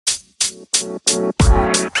Well,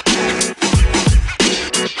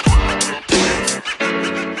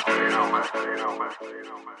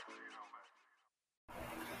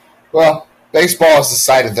 baseball has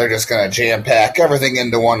decided they're just going to jam pack everything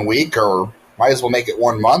into 1 week, or might as well make it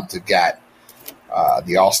 1 month. We've got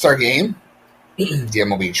the All-Star game, the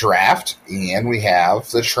MLB draft, and we have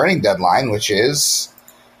the trading deadline, which is,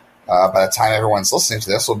 by the time everyone's listening to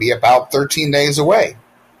this, will be about 13 days away.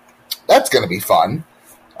 That's going to be fun.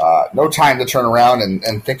 No time to turn around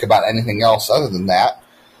and think about anything else other than that.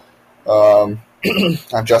 I'm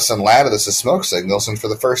Justin Latta. This is Smoke Signals, and for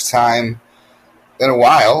the first time in a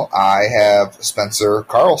while, I have Spencer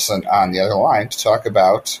Carlson on the other line to talk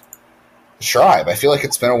about the Tribe. I feel like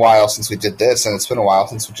it's been a while since we did this, and it's been a while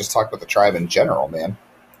since we just talked about the Tribe in general, man.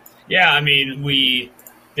 Yeah, I mean, we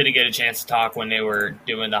didn't get a chance to talk when they were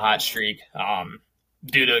doing the hot streak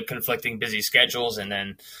due to conflicting busy schedules, and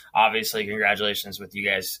then obviously congratulations with you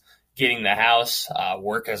guys getting the house.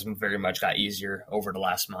 Work has very much got easier over the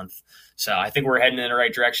last month. So I think we're heading in the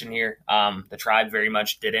right direction here. The Tribe very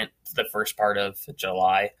much didn't the first part of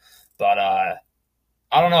July. But I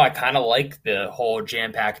don't know. I kind of like the whole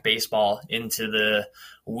jam-packed baseball into the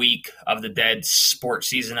week of the dead sports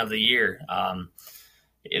season of the year. The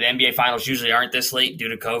NBA Finals usually aren't this late due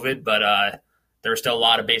to COVID, but there was still a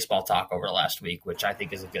lot of baseball talk over the last week, which I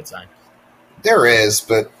think is a good sign. There is,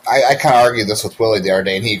 but I kind of argued this with Willie the other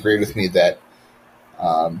day, and he agreed with me that,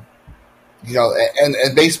 and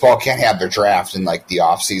baseball can't have their draft in, like, the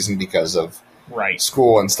off-season because of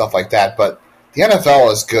school and stuff like that, but the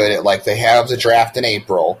NFL is good at, like, they have the draft in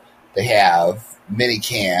April, they have mini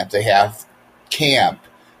camp, they have camp.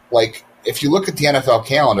 Like, if you look at the NFL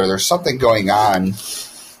calendar, there's something going on,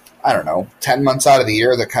 I don't know, 10 months out of the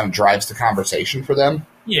year that kind of drives the conversation for them.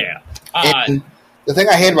 Yeah. And the thing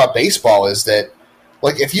I hate about baseball is that,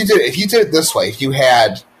 like, if you did it this way, if you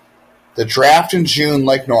had the draft in June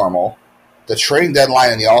like normal, the trading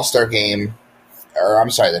deadline and the All-Star game,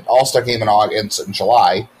 the All-Star game in August and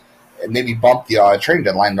July, and maybe bump the trading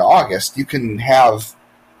deadline to August, you can have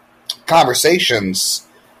conversations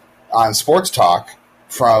on sports talk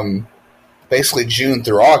from basically June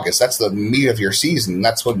through August. That's the meat of your season.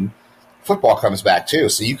 That's when football comes back too.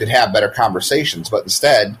 So you could have better conversations, but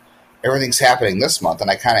instead everything's happening this month, and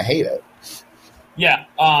I kind of hate it. Yeah,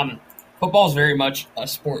 football is very much a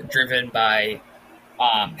sport driven by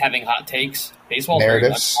having hot takes. Baseball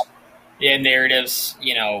narratives. Narratives.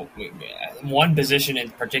 You know, one position in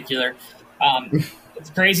particular. It's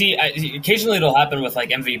crazy. Occasionally it'll happen with like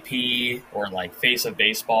MVP or like face of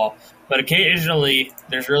baseball, but occasionally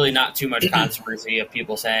there's really not too much controversy of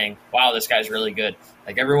people saying, "Wow, this guy's really good."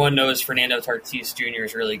 Like everyone knows Fernando Tatis Jr.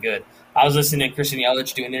 is really good. I was listening to Christian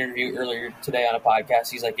Yelich do an interview earlier today on a podcast.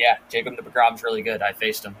 He's like, "Yeah, Jacob DeGrom's really good. I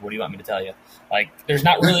faced him. What do you want me to tell you?" Like, there's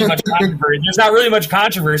not really much controversy. There's not really much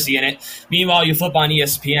controversy in it. Meanwhile, you flip on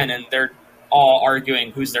ESPN and they're all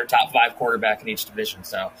arguing who's their top 5 quarterback in each division.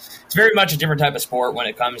 So it's very much a different type of sport when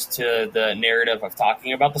it comes to the narrative of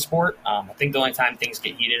talking about the sport. I think the only time things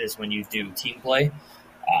get heated is when you do team play.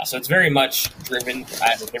 So it's very much driven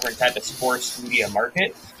as a different type of sports media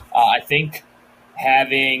market. I think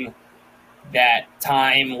having that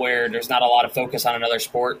time where there's not a lot of focus on another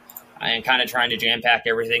sport and kind of trying to jam-pack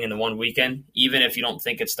everything into one weekend, even if you don't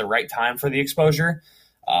think it's the right time for the exposure,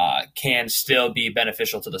 can still be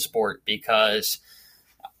beneficial to the sport, because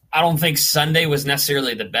I don't think Sunday was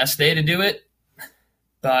necessarily the best day to do it,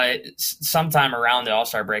 but sometime around the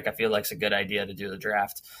All-Star break, I feel like it's a good idea to do the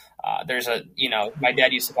draft. My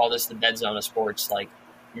dad used to call this the dead zone of sports. Like,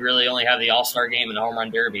 you really only have the All-Star game and the home run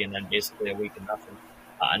derby and then basically a week of nothing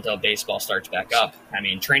until baseball starts back up. I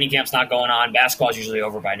mean, training camp's not going on. Basketball's usually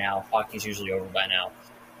over by now. Hockey's usually over by now.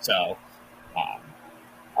 So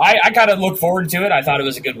I kind of look forward to it. I thought it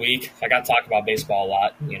was a good week. I got to talk about baseball a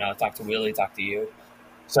lot. You know, I talked to Willie, talked to you.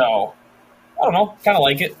 So, I don't know. Kind of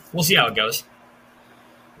like it. We'll see how it goes.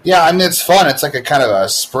 Yeah, I mean, it's fun. It's like a kind of a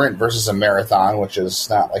sprint versus a marathon, which is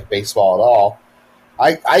not like baseball at all.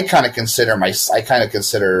 I kind of consider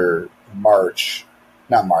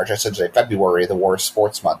February the worst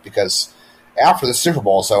sports month, because after the Super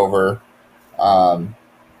Bowl's over,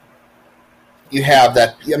 you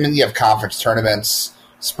have conference tournaments,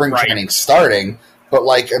 spring training starting, but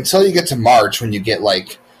like until you get to March, when you get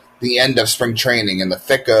like the end of spring training and the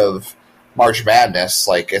thick of March Madness,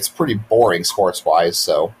 like it's pretty boring sports wise.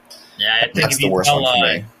 So yeah, that's the worst one for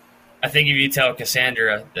me. I think if you tell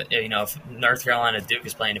Cassandra that, if North Carolina Duke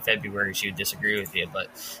is playing in February, she would disagree with you. But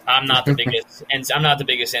I'm not the biggest, and I'm not the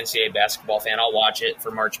biggest NCAA basketball fan. I'll watch it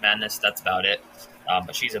for March Madness. That's about it.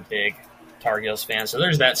 But she's a big Tar Heels fan, so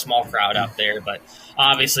there's that small crowd out there. But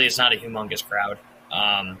obviously, it's not a humongous crowd.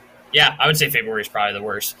 Yeah, I would say February is probably the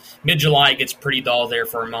worst. Mid-July gets pretty dull there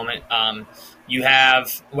for a moment. You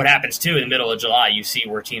have what happens, too, in the middle of July. You see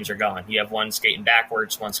where teams are going. You have one skating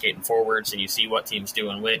backwards, one skating forwards, and you see what team's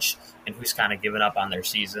doing which and who's kind of giving up on their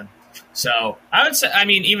season. So I would say, I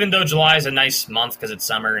mean, even though July is a nice month because it's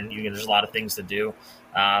summer and there's a lot of things to do,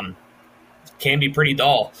 it can be pretty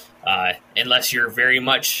dull unless you're very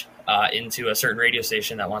much into a certain radio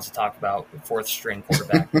station that wants to talk about fourth-string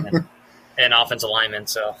quarterback and offensive lineman.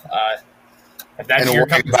 So if that's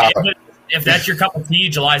your cup of tea,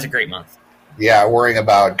 July is a great month. Yeah, worrying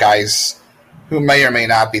about guys who may or may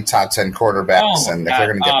not be top 10 quarterbacks and if they're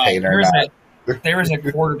going to get paid or not. There was a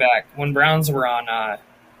quarterback when Browns were on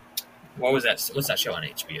what was that? What's that show on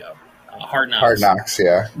HBO? Hard Knocks. Hard Knocks,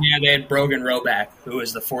 yeah. Yeah, they had Brogan Roback, who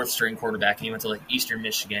was the fourth-string quarterback, and he went to like Eastern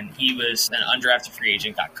Michigan. He was an undrafted free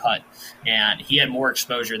agent, got cut, and he had more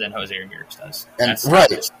exposure than Jose Ramirez does.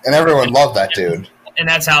 And everyone loved that dude. And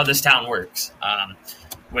that's how this town works,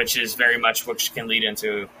 which is very much which can lead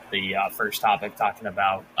into the first topic, talking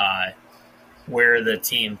about where the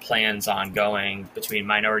team plans on going between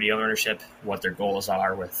minority ownership, what their goals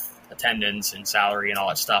are with attendance and salary and all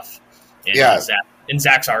that stuff. In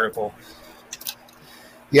Zach's article.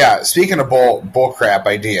 Yeah, speaking of bull crap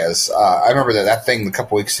ideas, I remember that thing a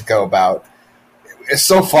couple weeks ago about it's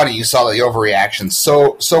so funny. You saw the overreaction,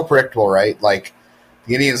 so predictable, right? Like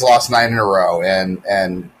the Indians lost 9 in a row, and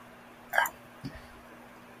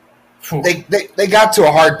they got to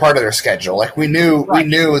a hard part of their schedule. Like we knew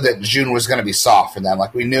that June was going to be soft for them.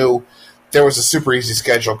 Like we knew there was a super easy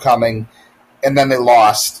schedule coming. And then they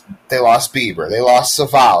lost Bieber, they lost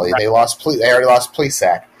Savali, they already lost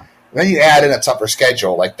Plesac. And then you add in a tougher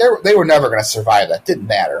schedule. Like they were never going to survive. That didn't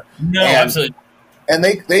matter. No, absolutely. And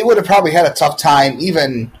they would have probably had a tough time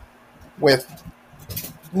even with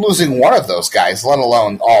losing one of those guys, let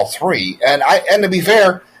alone all three. And to be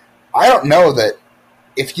fair, I don't know that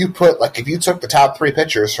if you took the top 3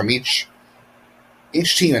 pitchers from each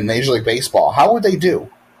team in Major League Baseball, how would they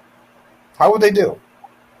do?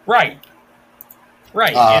 Right.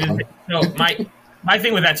 So my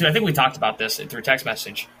thing with that too, I think we talked about this through text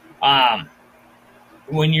message.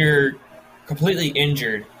 When you're completely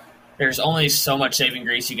injured, there's only so much saving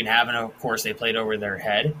grace you can have, and of course they played over their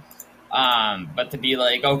head. But to be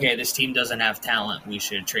like, okay, this team doesn't have talent, we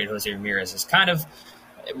should trade Jose Ramirez is kind of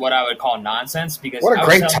what I would call nonsense. Because what a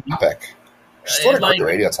great topic! What a great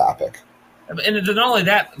radio topic! And not only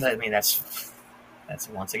that, I mean that's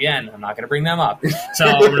once again, I'm not going to bring them up. So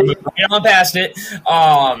I'm going to move right on past it.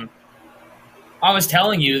 I was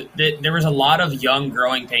telling you that there was a lot of young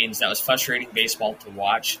growing pains that was frustrating baseball to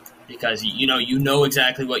watch because, you know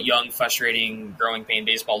exactly what young, frustrating, growing pain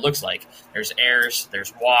baseball looks like. There's errors,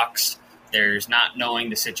 there's walks, there's not knowing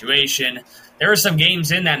the situation. There were some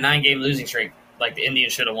games in that 9-game losing streak like the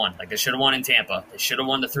Indians should have won. Like they should have won in Tampa. They should have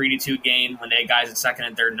won the 3-2 game when they had guys in second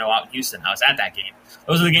and third, no out in Houston. I was at that game.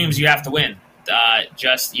 Those are the games you have to win.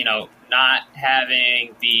 Not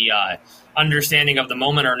having the understanding of the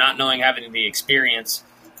moment or not having the experience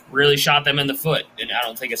really shot them in the foot. And I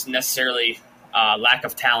don't think it's necessarily lack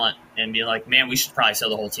of talent and being like, man, we should probably sell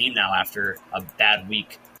the whole team now after a bad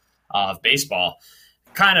week of baseball.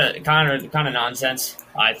 Kind of nonsense.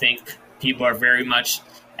 I think people are very much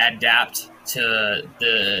adapt to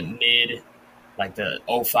the mid, like the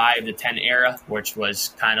 05 to 10 era, which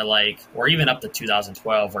was kind of like, or even up to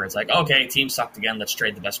 2012, where it's like, okay, team sucked again, let's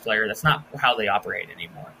trade the best player. That's not how they operate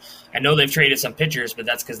anymore. I know they've traded some pitchers, but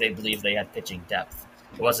that's because they believe they had pitching depth.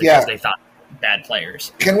 It wasn't because they thought bad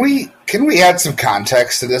players. Can we add some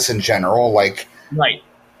context to this in general? Like, right.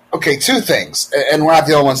 Okay, 2 things, and we're not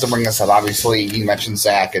the only ones to bring this up. Obviously, you mentioned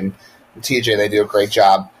Zach and TJ; they do a great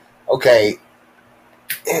job. Okay,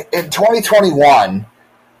 in 2021.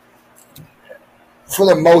 For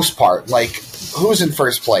the most part, like who's in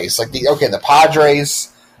first place? Like the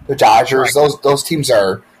Padres, the Dodgers, right. those teams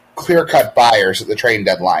are clear-cut buyers at the trading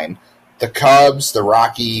deadline. The Cubs, the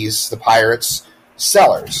Rockies, the Pirates,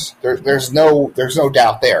 sellers. There's no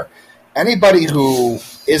doubt there. Anybody who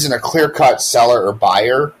isn't a clear-cut seller or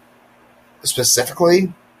buyer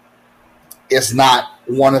specifically is not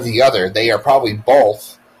one or the other. They are probably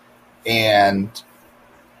both, and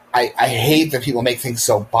I hate that people make things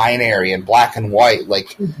so binary and black and white.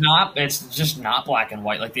 Like it's just not black and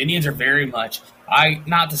white. Like the Indians are very much.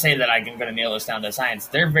 Not to say that I'm going to nail this down to science.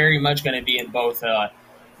 They're very much going to be in both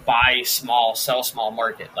buy small, sell small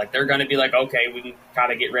market. Like they're going to be like, okay, we can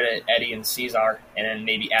kind of get rid of Eddie and Cesar, and then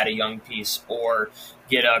maybe add a young piece or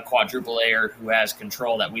get a quadruple A who has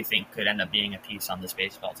control that we think could end up being a piece on this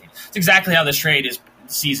baseball team. It's exactly how this trade is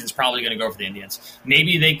season's probably going to go for the Indians.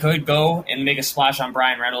 Maybe they could go and make a splash on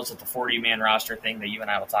Brian Reynolds with the 40-man roster thing that you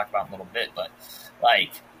and I will talk about in a little bit. But,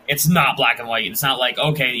 like, it's not black and white. It's not like,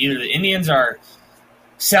 okay, either the Indians are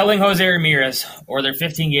selling Jose Ramirez or they're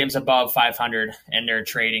 15 games above 500 and they're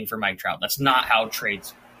trading for Mike Trout. That's not how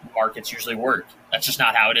trades markets usually work. That's just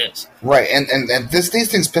not how it is. Right, and these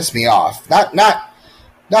things piss me off.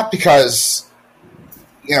 Not because,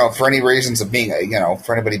 for any reasons of being,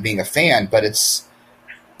 for anybody being a fan, but it's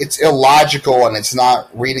illogical and it's not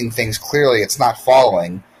reading things clearly. It's not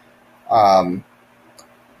following.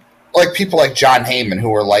 Like people like John Heyman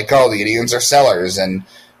who are like, oh, the Indians are sellers, and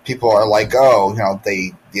people are like, oh,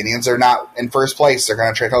 the Indians are not in first place. They're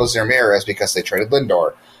going to trade Jose Ramirez because they traded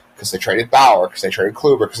Lindor, because they traded Bauer, because they traded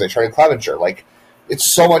Kluber, because they traded Clevenger. Like, it's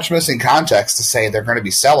so much missing context to say they're going to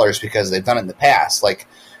be sellers because they've done it in the past. Like,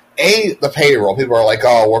 the payroll. People are like,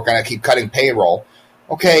 oh, we're going to keep cutting payroll.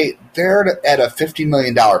 Okay, they're at a $50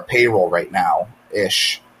 million payroll right now,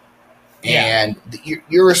 ish. Yeah. And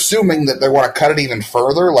you're assuming that they want to cut it even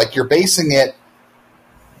further. Like, you're basing it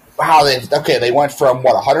how they went from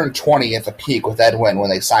 120 at the peak with Edwin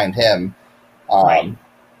when they signed him, right.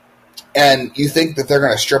 And you think that they're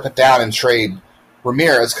going to strip it down and trade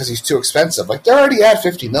Ramirez because he's too expensive. Like, they're already at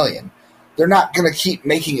 $50 million. They're not going to keep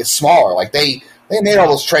making it smaller. Like, they made all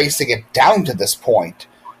those trades to get down to this point.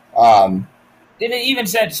 And it even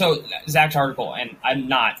said, so Zach's article, and I'm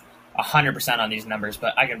not 100% on these numbers,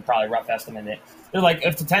 but I can probably rough estimate it. They're like,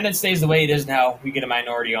 if the attendance stays the way it is now, we get a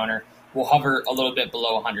minority owner, we'll hover a little bit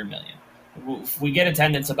below 100 million. If we get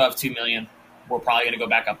attendance above 2 million, we're probably going to go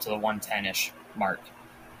back up to the 110-ish mark,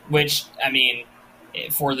 which, I mean,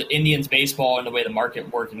 for the Indians baseball and the way the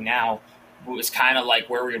market working now, was kind of like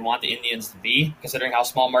where we would want the Indians to be, considering how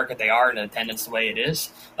small market they are and the attendance the way it is.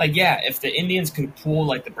 Like, yeah, if the Indians could pull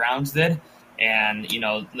like the Browns did, and,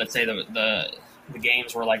 let's say the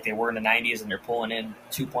games were like they were in the 90s and they're pulling in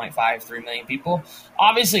 2.5, 3 million people.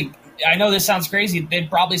 Obviously, I know this sounds crazy. They'd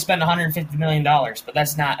probably spend $150 million, but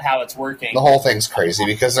that's not how it's working. The whole thing's crazy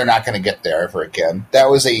because they're not going to get there ever again. That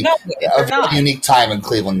was a very unique time in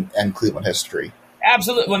Cleveland and Cleveland history.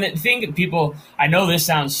 Absolutely. When people, I know this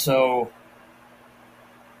sounds so,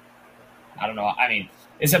 I don't know. I mean,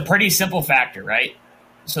 it's a pretty simple factor, right?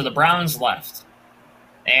 So the Browns left,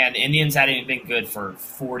 and the Indians hadn't been good for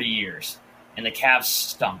 40 years. And the Cavs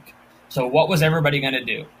stunk. So what was everybody going to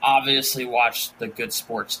do? Obviously watch the good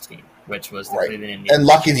sports team, which was the Cleveland Indians. And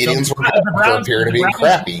lucky the Indians were good for a period of being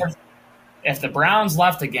crappy. If the Browns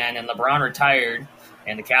left again and LeBron retired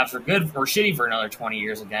and the Cavs were good or shitty for another 20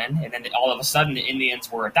 years again, and then all of a sudden the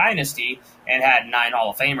Indians were a dynasty and had 9 Hall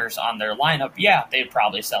of Famers on their lineup, yeah, they'd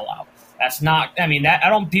probably sell out. That's not – I mean, I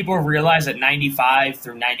don't – people realize that 95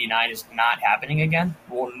 through 99 is not happening again.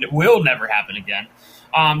 Will never happen again.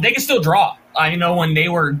 They can still draw. When they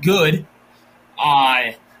were good,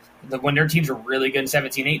 when their teams were really good in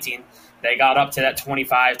 17, 18, they got up to that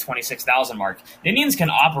 25, 26,000 mark. The Indians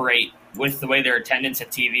can operate with the way their attendance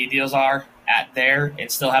and TV deals are at there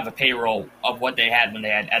and still have a payroll of what they had when they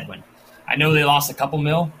had Edwin. I know they lost a couple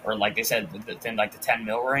mil, or like they said, in like the 10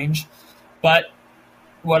 mil range. But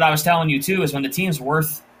what I was telling you, too, is when the team's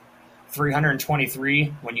worth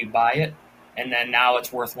 323 when you buy it, and then now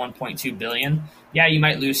it's worth $1.2 billion. Yeah, you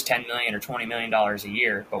might lose $10 million or $20 million a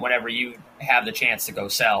year, but whenever you have the chance to go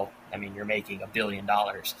sell, I mean, you're making $1 billion.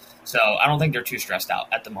 So I don't think they're too stressed out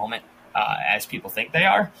at the moment, as people think they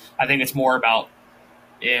are. I think it's more about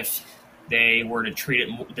if they were to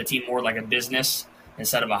treat the team more like a business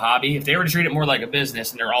instead of a hobby. If they were to treat it more like a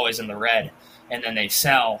business and they're always in the red, and then they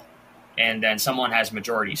sell, and then someone has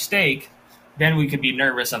majority stake, then we could be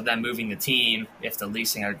nervous of them moving the team if the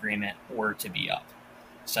leasing agreement were to be up.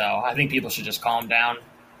 So I think people should just calm down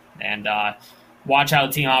and watch how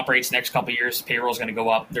the team operates next couple of years. Payroll is going to go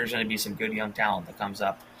up. There's going to be some good young talent that comes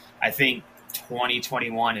up. I think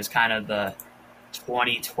 2021 is kind of the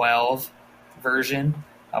 2012 version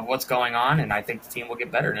of what's going on, and I think the team will get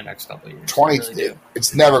better in the next couple of years.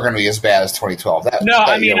 It's never going to be as bad as 2012. I'm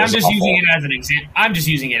just using it as an example. I'm just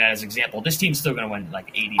using it as an example. This team's still going to win like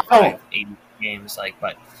 80 games,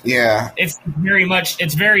 but yeah, it's very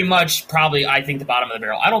much probably, I think, the bottom of the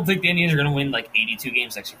barrel. I don't think the Indians are going to win like 82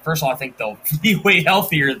 games next year. First of all, I think they'll be way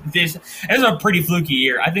healthier. This is a pretty fluky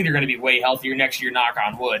year. I think they're going to be way healthier next year, knock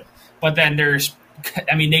on wood. But then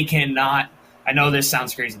they cannot, I know this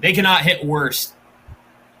sounds crazy, they cannot hit worse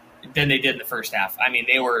than they did in the first half. I mean,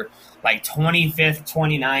 they were like 25th,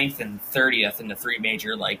 29th, and 30th in the 3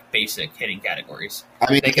 major basic hitting categories.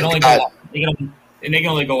 I mean, they can only go up. They can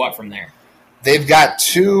only go up from there. They've got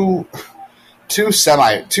two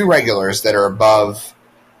regulars that are above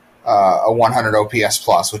a 100 OPS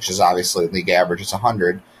plus, which is obviously league average is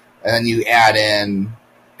 100, and then you add in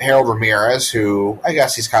Harold Ramirez, who I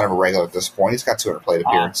guess he's kind of a regular at this point. He's got 200 plate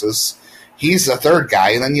appearances. He's the third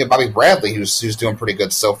guy, and then you have Bobby Bradley, who's doing pretty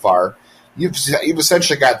good so far. You've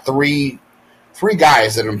essentially got three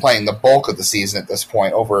guys that have been playing the bulk of the season at this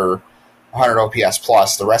point, over 100 OPS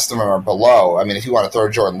plus. The rest of them are below. I mean, if you want to throw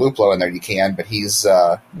Jordan Luplow in there, you can, but he's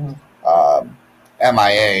MIA.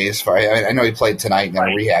 As far, I know he played tonight in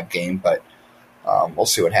a rehab game, but we'll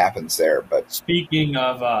see what happens there. But speaking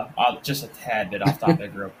of, just a tad bit off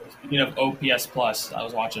topic, real quick. Speaking of OPS plus, I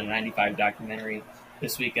was watching a 95 documentary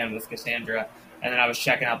this weekend with Cassandra, and then I was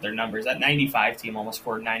checking out their numbers. That 95 team almost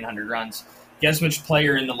scored 900 runs. Guess which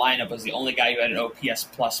player in the lineup was the only guy who had an OPS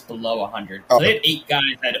plus below 100? So they had 8 guys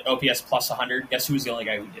that had OPS plus 100. Guess who was the only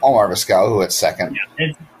guy who did? Omar Vizquel, who had second.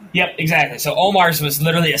 Yeah, yep, exactly. So Omar's was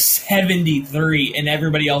literally a 73, and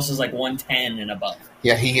everybody else is like 110 and above.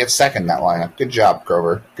 Yeah, he hit second in that lineup. Good job,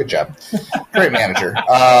 Grover. Good job. Great manager.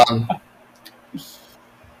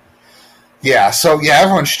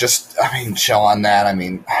 Everyone should just, chill on that. I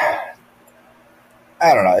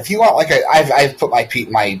don't know. If you want,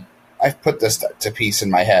 I've put this to piece in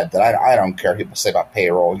my head that I don't care what people say about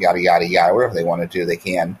payroll, yada yada yada. Whatever they want to do, they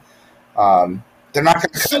can. They're not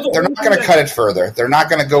going to cut it further. They're not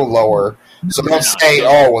going to go lower. So don't say,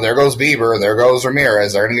 "Oh, well, there goes Bieber, there goes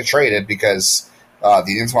Ramirez. They're going to get traded because the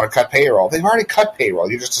Indians want to cut payroll." They've already cut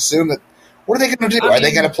payroll. You just assume that. What are they going to do? Are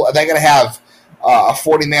they going to have a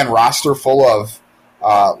 40-man roster full of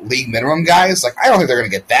league minimum guys? I don't think they're going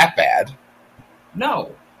to get that bad.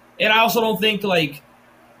 No, and I also don't think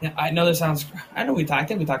I know this sounds. I think we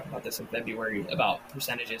talked about this in February about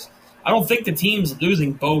percentages. I don't think the team's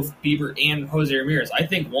losing both Bieber and Jose Ramirez. I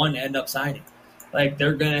think one end up signing.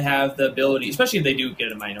 They're going to have the ability, especially if they do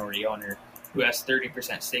get a minority owner who has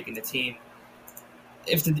 30% stake in the team.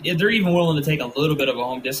 If they're even willing to take a little bit of a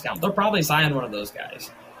home discount, they'll probably sign one of those guys.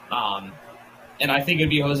 And I think it'd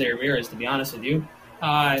be Jose Ramirez, to be honest with you.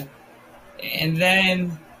 And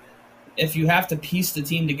then if you have to piece the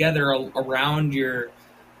team together around your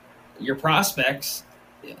prospects,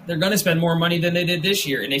 they're going to spend more money than they did this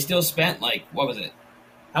year, and they still spent what was it?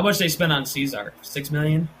 How much they spent on Cesar? $6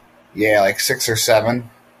 million? Yeah, 6 or 7.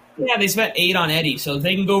 Yeah, they spent 8 on Eddie, so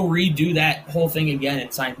they can go redo that whole thing again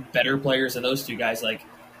and sign better players than those two guys.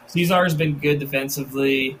 Cesar's been good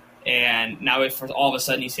defensively, and now if all of a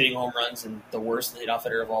sudden he's hitting home runs and the worst leadoff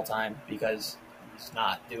hitter of all time because he's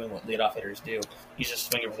not doing what leadoff hitters do. He's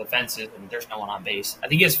just swinging for the fences, and there's no one on base. I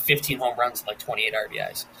think he has 15 home runs and 28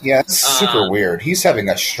 RBIs. Yeah, it's super weird. He's having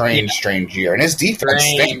a strange year, and his defense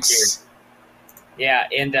stinks. Yeah,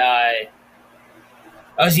 and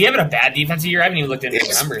is he having a bad defensive year? I haven't even looked into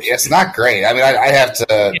his numbers. It's not great. I have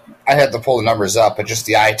to pull the numbers up, but just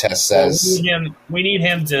the eye test says we need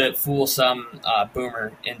him to fool some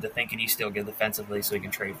boomer into thinking he's still good defensively, so we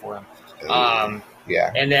can trade for him.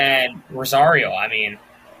 Yeah, and then Rosario. I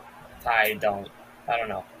don't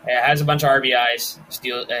know. It has a bunch of RBIs.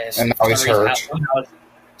 And now he's hurt.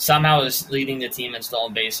 Somehow is leading the team in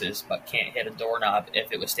stolen bases, but can't hit a doorknob if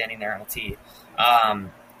it was standing there on a tee.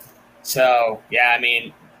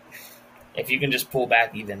 If you can just pull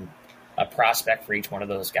back even a prospect for each one of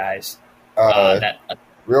those guys, that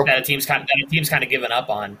a team's kind of given up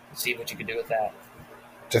on, see what you can do with that.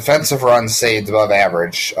 Defensive runs saved above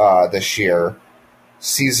average this year.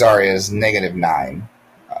 Cesar is -9.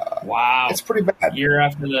 Wow, it's pretty bad. Year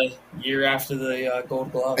after the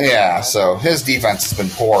Gold Glove. Yeah, so his defense has been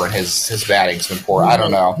poor and his batting's been poor. I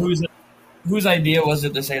don't know whose idea was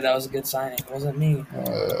it to say that was a good signing. It wasn't me.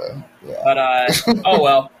 Yeah. But oh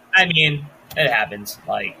well. It happens.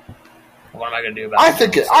 What am I going to do about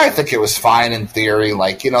it? I think it was fine in theory.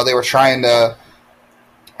 They were trying to.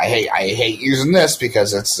 I hate using this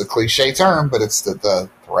because it's a cliche term, but it's the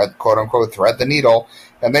thread, quote unquote, thread the needle.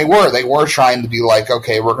 And they were trying to be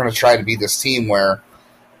okay, we're going to try to be this team where,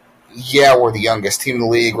 we're the youngest team in the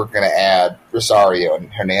league. We're going to add Rosario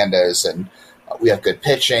and Hernandez, and we have good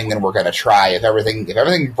pitching, and we're going to try if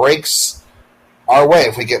everything breaks our way,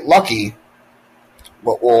 if we get lucky,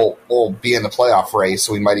 we'll be in the playoff race.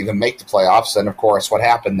 So we might even make the playoffs. And of course, what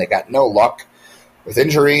happened? They got no luck with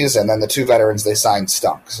injuries, and then the 2 veterans they signed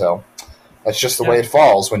stunk. So that's just the way it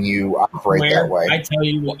falls when you operate that way. I tell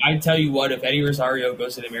you what, if Eddie Rosario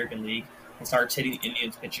goes to the American League and starts hitting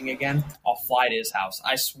Indians pitching again, I'll fly to his house.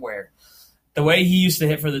 I swear. The way he used to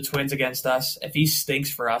hit for the Twins against us, if he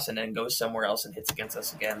stinks for us and then goes somewhere else and hits against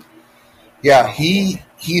us again. Yeah,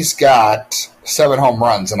 he's got 7 home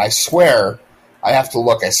runs, and I swear I have to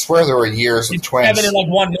look. I swear there were years of Twins. 7 in 1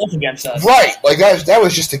 month against us. Right. That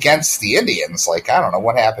was just against the Indians. I don't know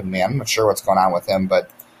what happened, man. I'm not sure what's going on with him, but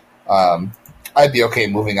I'd be okay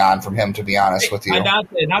moving on from him, to be honest with you. Not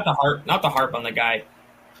the harp on the guy.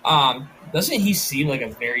 Doesn't he seem like a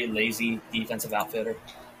very lazy defensive outfielder?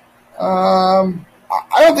 I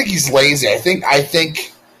don't think he's lazy. I think I can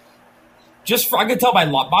tell by I'm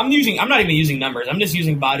not even using numbers. I'm just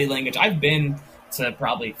using body language. I've been to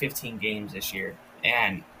probably 15 games this year,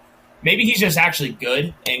 and maybe he's just actually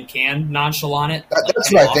good and can nonchalant it.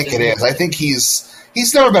 That's what I think it is. I think he's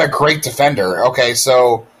never been a great defender. Okay,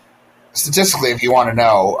 so statistically, if you want to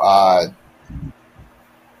know,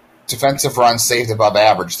 defensive runs saved above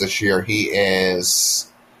average this year, he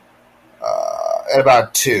is at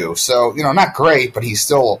about 2. So, not great, but he's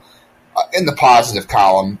still in the positive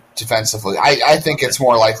column defensively. I think it's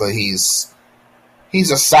more likely he's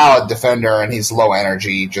a solid defender and he's low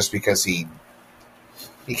energy just because he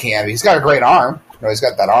can. He's got a great arm. He's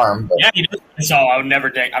got that arm. But. Yeah, he does. So I would never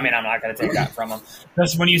take – I'm not going to take that from him.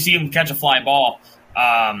 Because when you see him catch a fly ball,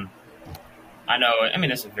 I know –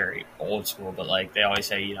 this is very old school, but, they always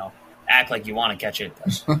say, act like you want to catch it.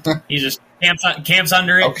 He just camps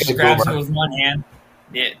under it, okay, grabs it with one hand.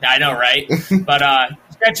 Yeah, I know, right? But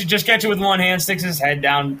just catch it with one hand, sticks his head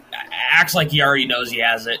down, acts like he already knows he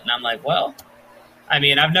has it. And I'm like, well –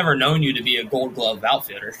 I've never known you to be a Gold Glove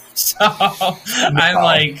outfielder, so I'm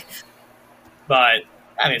like, but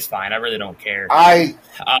it's fine. I really don't care. I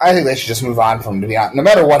think they should just move on from him, to be honest. No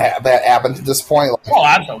matter what happens at this point.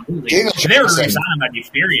 Absolutely. If they were to resign him, I'd be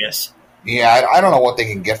furious. Yeah, I don't know what they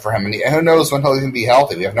can get for him, and who knows when he'll even be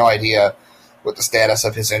healthy. We have no idea what the status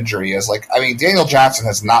of his injury is. Daniel Johnson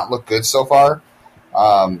has not looked good so far,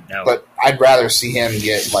 no. But I'd rather see him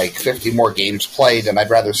get 50 more games played, and I'd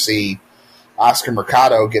rather see Oscar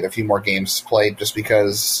Mercado get a few more games played just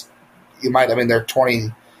because you might – they're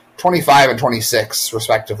 25 and 26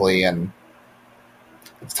 respectively, and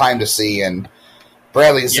it's time to see. And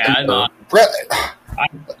Bradley Zimmer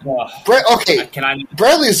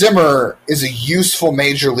Bradley Zimmer is a useful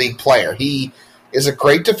major league player. He is a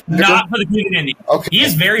great defender. Not for the Cleveland Indians. Okay. He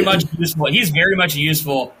is very much useful. He's very much a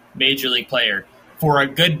useful major league player for a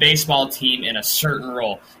good baseball team in a certain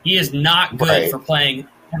role. He is not good for playing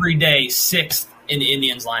 – every day, 6th in the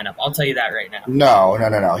Indians lineup. I'll tell you that right now.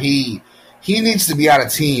 No. He needs to be on a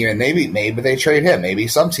team, and maybe they trade him. Maybe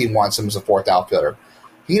some team wants him as a 4th outfielder.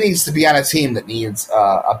 He needs to be on a team that needs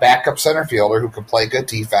a backup center fielder who can play good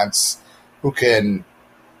defense, who can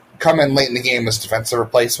come in late in the game as defensive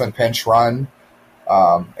replacement, pinch run.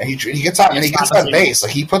 And he gets out and he gets on base.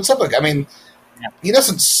 He puts up he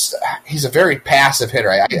doesn't. He's a very passive hitter.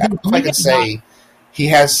 I can say he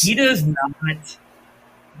has. He does not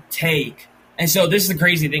take. And so this is the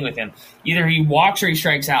crazy thing with him. Either he walks or he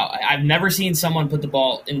strikes out. I've never seen someone put the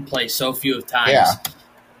ball in play so few times. Yeah.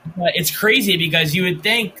 But it's crazy because you would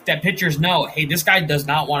think that pitchers know, hey, this guy does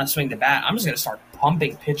not want to swing the bat. I'm just going to start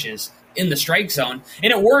pumping pitches in the strike zone.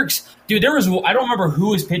 And it works. Dude, I don't remember who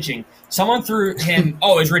was pitching. Someone threw him,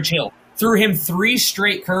 it was Rich Hill, threw him 3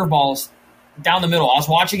 straight curveballs down the middle. I was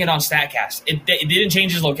watching it on StatCast. It didn't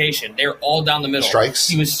change his location. They were all down the middle. Strikes?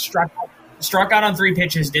 He was struck out on 3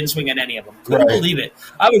 pitches, didn't swing at any of them. Couldn't believe it.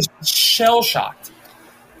 I was shell-shocked.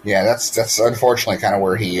 Yeah, that's unfortunately kind of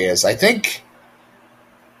where he is. I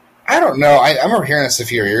don't know. I remember hearing this a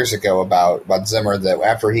few years ago about Zimmer, that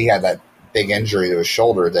after he had that big injury to his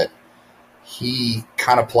shoulder, that he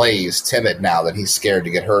kind of plays timid now, that he's scared to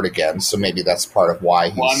get hurt again. So maybe that's part of why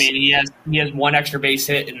he's... Well, he has 1 extra base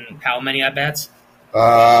hit in how many at-bats?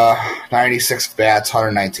 96 bats,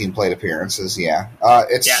 119 plate appearances. Yeah,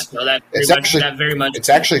 that very much. It's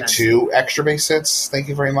actually 2 extra base hits. Thank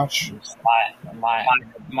you very much.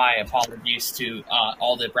 My apologies to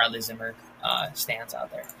all the Bradley Zimmer stands out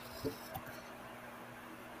there.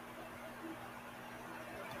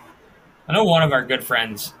 I know one of our good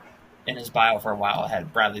friends in his bio for a while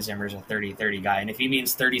had Bradley Zimmer as a 30-30 guy, and if he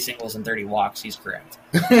means 30 singles and 30 walks, he's correct.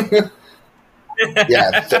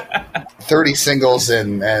 Yeah, 30 singles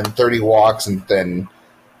and 30 walks and then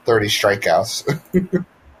 30 strikeouts.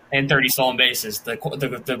 And 30 stolen bases,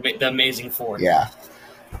 the amazing 4. Yeah.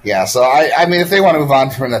 So if they want to move on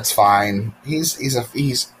from him, that's fine. He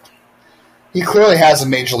clearly has a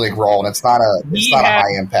major league role, and it's not a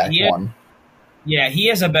high impact one. Yeah, he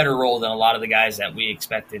has a better role than a lot of the guys that we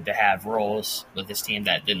expected to have roles with this team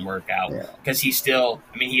that didn't work out. Because he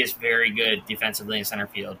is very good defensively in center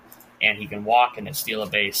field, and he can walk and steal a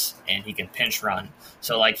base, and he can pinch run.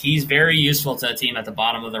 So, he's very useful to a team at the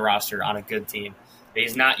bottom of the roster on a good team. But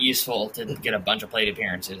he's not useful to get a bunch of plate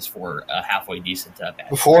appearances for a halfway decent bat.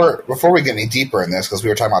 Before we get any deeper in this, because we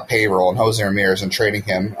were talking about payroll and Jose Ramirez and trading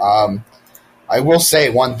him, I will say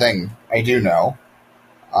one thing I do know.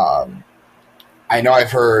 I know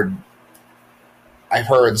I've heard I've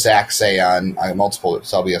heard Zach say on multiple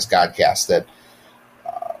LBS Godcasts that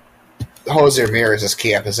Jose Ramirez's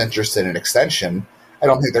camp is interested in extension. I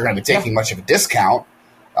don't think they're going to be taking much of a discount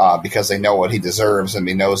because they know what he deserves, and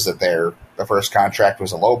he knows that the first contract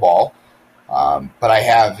was a low ball.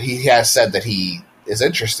 But he has said that he is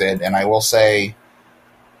interested, and I will say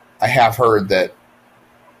I have heard that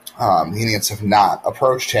the Indians have not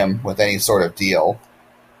approached him with any sort of deal,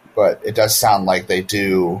 but it does sound like they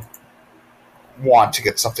do want to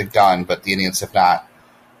get something done, but the Indians have not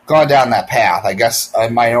gone down that path. I guess a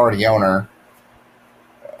minority owner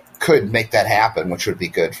could make that happen, which would be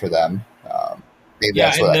good for them. Maybe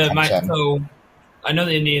that's where that comes in. So I know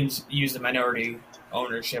the Indians used the minority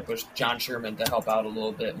ownership with John Sherman to help out a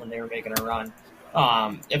little bit when they were making a run.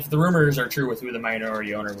 If the rumors are true with who the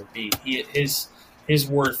minority owner would be, his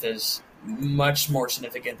worth is much more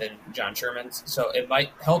significant than John Sherman's. So it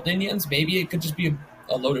might help the Indians. Maybe it could just be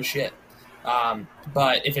a load of shit.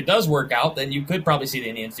 But if it does work out, then you could probably see the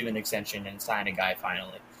Indians do an extension and sign a guy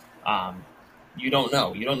finally. You don't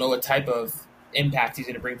know. You don't know what type of impact he's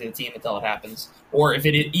going to bring to the team until it happens, or if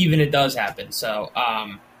it does happen. So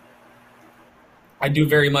I do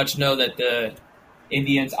very much know that the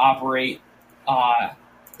Indians operate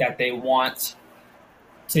that they want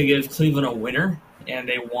to give Cleveland a winner, and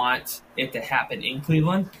they want it to happen in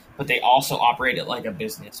Cleveland, but they also operate it like a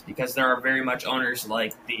business because there are very much owners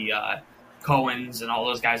like the Cohens and all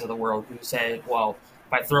those guys of the world who say, well,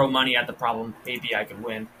 if I throw money at the problem, maybe I could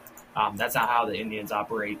win. That's not how the Indians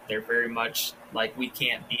operate. They're very much like, we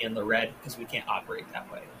can't be in the red because we can't operate that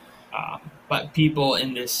way. But people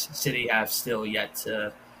in this city have still yet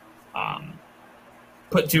to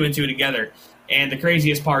put two and two together. And the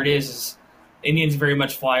craziest part is Indians very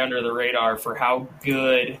much fly under the radar for how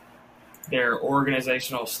good their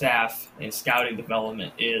organizational staff and scouting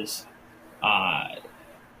development is,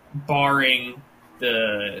 barring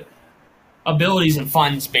the abilities and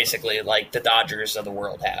funds, basically, like the Dodgers of the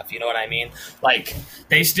world have. You know what I mean? Like,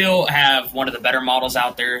 they still have one of the better models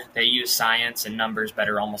out there. They use science and numbers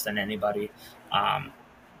better almost than anybody.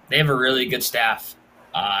 They have a really good staff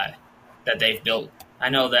that they've built. I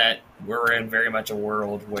know that we're in very much a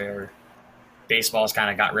world where baseball's kind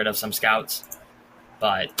of got rid of some scouts,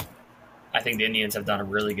 but I think the Indians have done a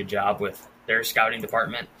really good job with their scouting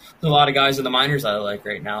department. There's a lot of guys in the minors I like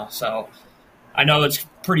right now, so I know it's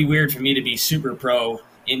pretty weird for me to be super pro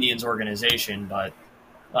Indians organization, but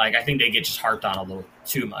like, I think they get just harped on a little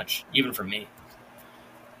too much, even for me.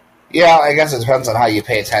 Yeah, I guess it depends on how you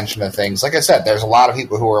pay attention to things. Like I said, there's a lot of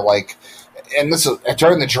people who are like, and this is,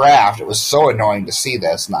 during the draft, it was so annoying to see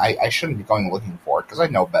this, and I shouldn't be going looking for it because I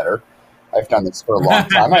know better. I've done this for a long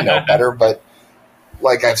time. I know better, but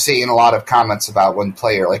like, I've seen a lot of comments about when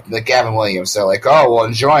player, like Gavin Williams, they're like, oh, well,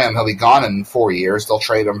 enjoy him. He'll be gone in 4 years. They'll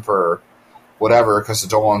trade him for whatever because the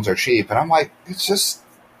Dolans are cheap. And I'm like, it's just,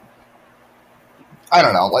 I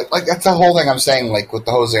don't know. Like that's the whole thing I'm saying, like with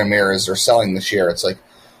the Jose Ramirez they're selling this year. It's like,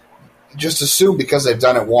 just assume because they've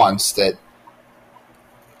done it once that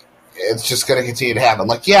it's just going to continue to happen.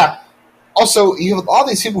 Like, yeah, also, you have all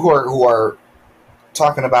these people who are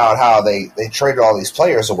talking about how they traded all these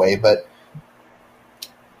players away, but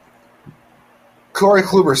Corey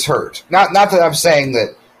Kluber's hurt. Not that I'm saying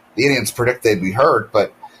that the Indians predict they'd be hurt,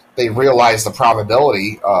 but they realize the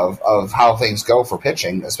probability of how things go for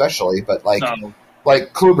pitching, especially. But like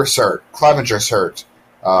Kluber's hurt, Clevenger's hurt.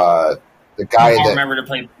 The guy that remember to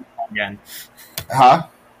play baseball again, huh?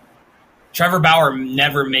 Trevor Bauer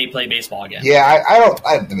never may play baseball again. Yeah, I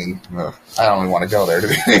don't even want to go there. To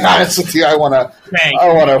be honest with you, I want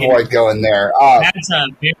to avoid going there.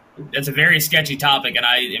 That's a very sketchy topic, and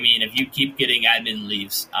I mean, if you keep getting admin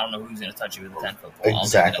leaves, I don't know who's going to touch you with a 10-foot pole.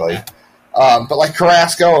 Exactly. But like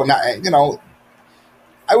Carrasco, I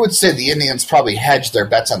would say the Indians probably hedged their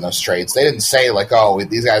bets on those trades. They didn't say like, oh,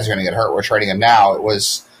 these guys are going to get hurt, we're trading them now. It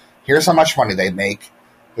was, here's how much money they make.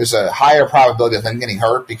 There's a higher probability of them getting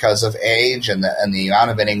hurt because of age and the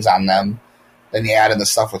amount of innings on them than you add in the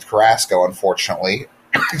stuff with Carrasco, unfortunately.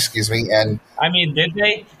 Excuse me. And I mean,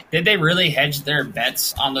 did they really hedge their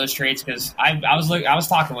bets on those trades? Because I was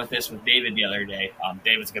talking with David the other day.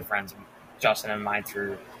 David's good friends with Justin and mine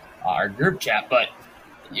through our group chat. But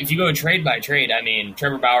if you go trade by trade, I mean,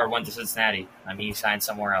 Trevor Bauer went to Cincinnati. I mean, he signed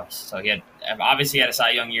somewhere else. So he obviously had a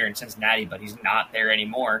Cy Young year in Cincinnati, but he's not there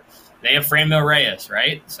anymore. They have Franmil Reyes,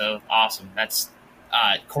 right? So awesome. That's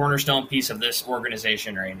a cornerstone piece of this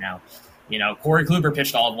organization right now. You know, Corey Kluber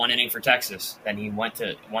pitched all of one inning for Texas. Then he went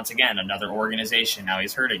to, once again, another organization. Now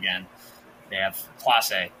he's hurt again. They have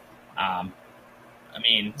Clase. I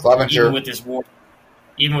mean, Clevenger. even with this war,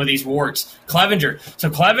 even with these warts. Clevenger. So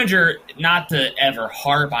Clevenger, not to ever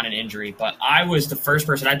harp on an injury, but I was the first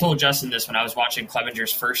person. I told Justin this when I was watching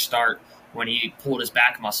Clevenger's first start when he pulled his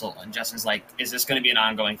back muscle. And Justin's like, is this going to be an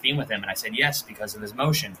ongoing theme with him? And I said, yes, because of his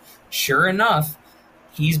motion. Sure enough,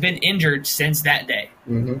 he's been injured since that day.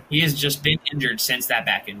 Mm-hmm. He has just been injured since that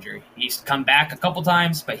back injury. He's come back a couple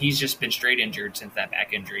times, but he's just been straight injured since that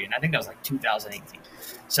back injury. And I think that was like 2018.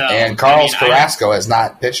 So, and Carlos Carrasco has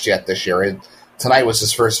not pitched yet this year. Tonight was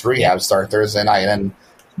his first rehab start Thursday night. And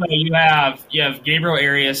so you have Gabriel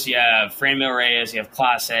Arias, you have Franmil Reyes, you have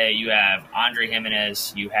Clase, you have Andre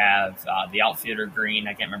Jimenez, you have the outfielder Green.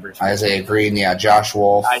 I can't remember his name. Isaiah Green, Josh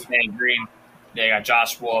Wolf. Isaiah Green. They got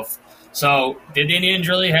Josh Wolf. So did the Indians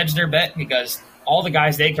really hedge their bet? Because all the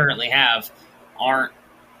guys they currently have aren't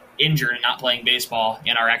injured and not playing baseball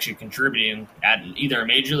and are actually contributing at either a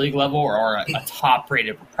major league level or a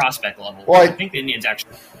top-rated prospect level. Well, I think the Indians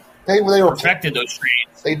actually they were perfected those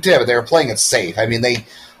trades. They did, but they were playing it safe. I mean,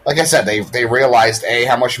 like I said, they realized, A,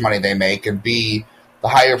 how much money they make, and B, the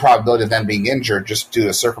higher probability of them being injured just due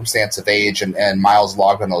to circumstance of age and miles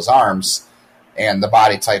logged on those arms and the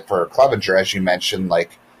body type for Clevenger, as you mentioned.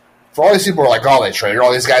 Like, for all these people who are like, oh, they traded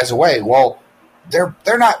all these guys away. Well, they're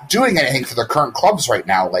not doing anything for their current clubs right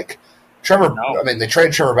now. Like, Trevor, no. I mean, they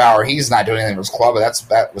traded Trevor Bauer. He's not doing anything for his club, but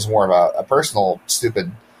that was more of a personal,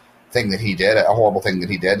 stupid thing that he did, a horrible thing that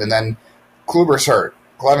he did. And then Kluber's hurt.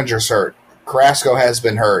 Clevenger's hurt. Carrasco has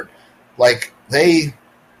been hurt. Like, if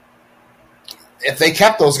they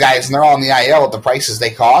kept those guys and they're all in the IL at the prices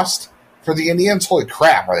they cost for the Indians, holy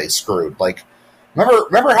crap, are they screwed? Like,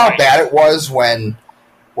 remember how bad it was when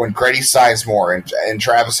Grady Sizemore and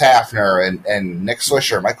Travis Hafner and Nick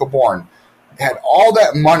Swisher, Michael Bourne had all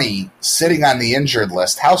that money sitting on the injured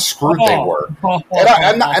list, how screwed they were.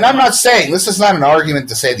 And I'm not saying, this is not an argument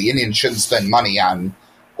to say the Indians shouldn't spend money on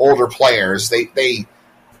older players. They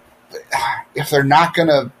if they're not going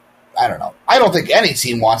to, I don't know. I don't think any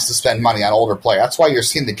team wants to spend money on older players. That's why you're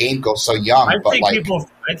seeing the game go so young. I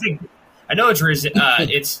know it's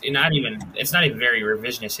not even very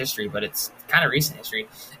revisionist history, but it's kind of recent history.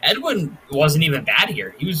 Edwin wasn't even bad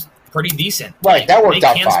here. He was pretty decent. Right, that worked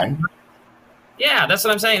out fine. Yeah, that's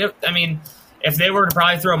what I'm saying. I mean, if they were to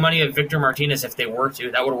probably throw money at Victor Martinez, if they were to,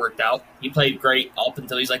 that would have worked out. He played great up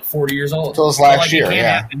until he's like 40 years old. Until his last year,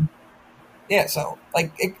 yeah. Happen. Yeah, so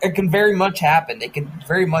like it can very much happen. They can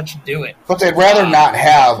very much do it. But they'd rather not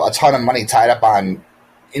have a ton of money tied up on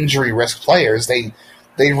injury risk players. They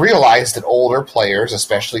realize that older players,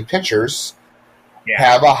 especially pitchers,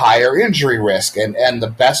 have a higher injury risk, and the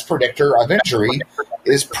best predictor of injury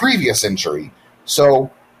is previous injury.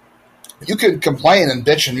 So you can complain and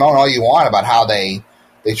bitch and moan all you want about how they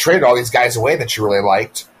traded all these guys away that you really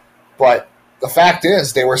liked, but the fact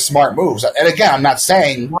is they were smart moves. And again, I'm not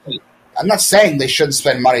saying they shouldn't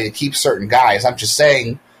spend money to keep certain guys. I'm just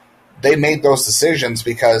saying they made those decisions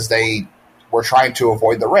because they were trying to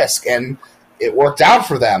avoid the risk, and it worked out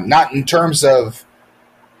for them. Not in terms of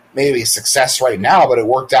maybe success right now, but it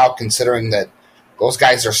worked out considering that those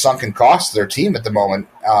guys are sunken costs to their team at the moment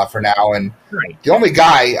for now. And the only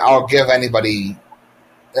guy I'll give anybody,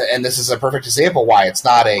 and this is a perfect example why it's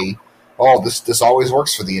not this always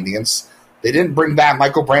works for the Indians. They didn't bring back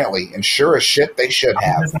Michael Brantley, and sure as shit they should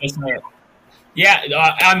have. Yeah,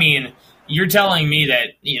 I mean, you're telling me that,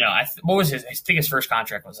 what was his? I think his first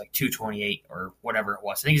contract was like $228 or whatever it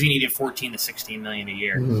was. I think he needed $14 to $16 million a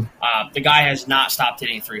year. Mm-hmm. The guy has not stopped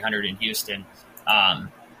hitting 300 in Houston,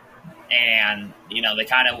 and they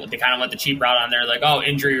kind of went the cheap route on there, like, oh,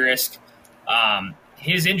 injury risk.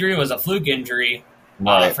 His injury was a fluke injury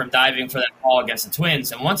from diving for that ball against the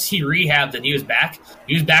Twins, and once he rehabbed and he was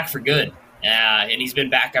back for good, and he's been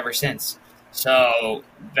back ever since. So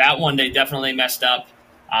that one they definitely messed up.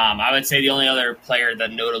 I would say the only other player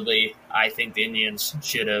that notably I think the Indians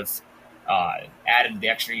should have added the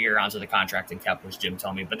extra year onto the contract and kept was Jim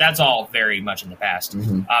Thome, but that's all very much in the past.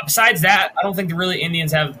 Mm-hmm. Besides that, I don't think the really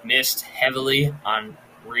Indians have missed heavily on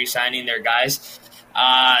re-signing their guys.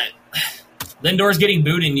 Lindor's getting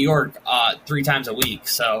booed in New York 3 times a week,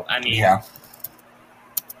 so I mean, yeah.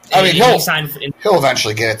 I mean, he'll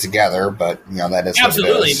eventually get it together, but that is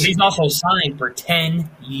absolutely. What it is. But he's also signed for 10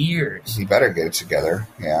 years. He better get it together.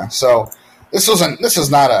 Yeah. So this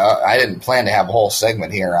is not I didn't plan to have a whole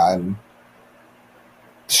segment here on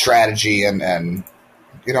strategy and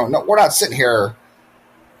no, we're not sitting here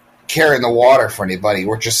carrying the water for anybody.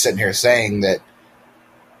 We're just sitting here saying that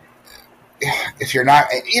if you're not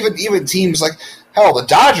even teams like hell, the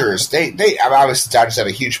Dodgers, they obviously the Dodgers have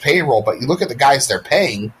a huge payroll, but you look at the guys they're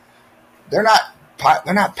paying. They're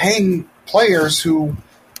not paying players who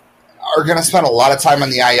are going to spend a lot of time on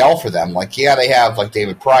the IL for them. Like, yeah, they have like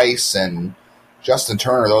David Price and Justin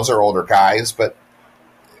Turner. Those are older guys, but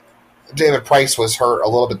David Price was hurt a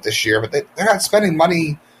little bit this year. But they're not spending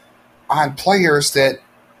money on players that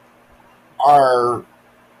are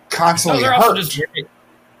constantly hurt.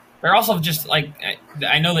 They're also just like,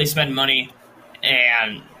 I know they spend money,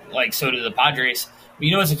 and like so do the Padres. But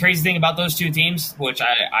you know what's the crazy thing about those two teams, which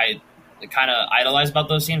I kind of idolize about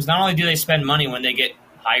those teams? Not only do they spend money when they get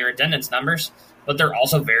higher attendance numbers, but they're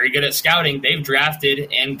also very good at scouting. They've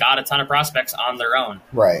drafted and got a ton of prospects on their own.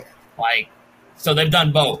 Right. Like, so they've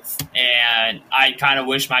done both. And I kind of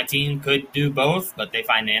wish my team could do both, but they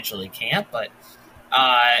financially can't. But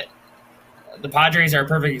the Padres are a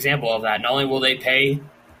perfect example of that. Not only will they pay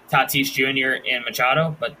Tatis Jr. and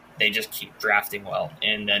Machado, but they just keep drafting well.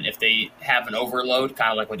 And then if they have an overload,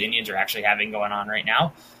 kind of like what the Indians are actually having going on right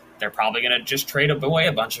now, they're probably going to just trade away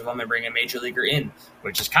a bunch of them and bring a major leaguer in,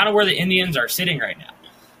 which is kind of where the Indians are sitting right now.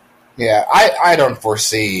 Yeah, I don't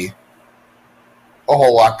foresee a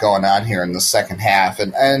whole lot going on here in the second half.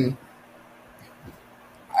 And I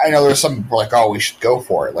know there's some people like, oh, we should go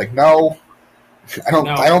for it. Like, no, I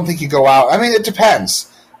don't think you go out. I mean, it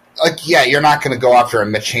depends. Like, yeah, you're not going to go after a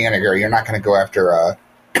Mitch Haniger. You're not going to go after a,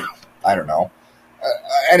 I don't know,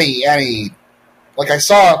 any. Like I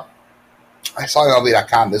saw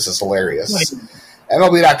MLB.com. This is hilarious.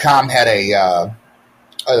 MLB.com had a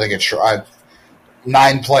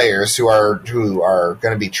 9 players who are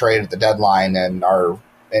going to be traded at the deadline and are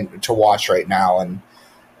to watch right now. And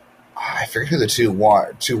I forget who the two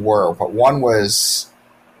were, but one was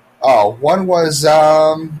it was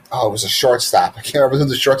a shortstop. I can't remember who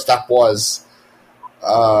the shortstop was.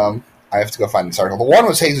 I have to go find this article. The one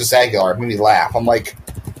was Jesus Aguilar. It made me laugh. I'm like,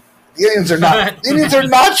 the Indians are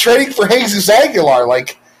not trading for Jesus Aguilar.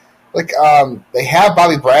 Like they have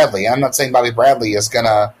Bobby Bradley. I'm not saying Bobby Bradley is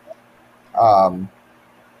gonna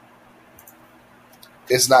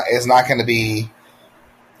is not going to be.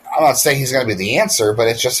 I'm not saying he's going to be the answer, but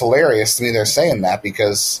it's just hilarious to me they're saying that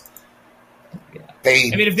because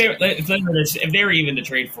they. I mean, if they were even to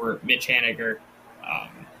trade for Mitch Haniger,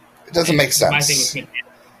 it doesn't make sense. My thing with Mitch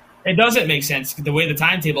Haniger, it doesn't make sense the way the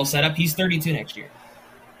timetable set up. He's 32 next year.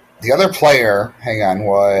 The other player,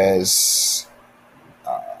 was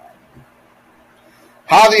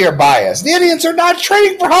Javier Baez. The Indians are not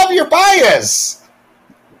trading for Javier Baez.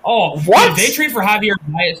 Oh, what? If they trade for Javier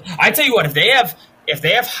Baez, I tell you what, if they have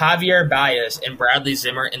Javier Baez and Bradley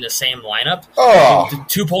Zimmer in the same lineup,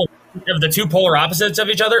 the two polar opposites of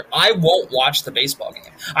each other, I won't watch the baseball game.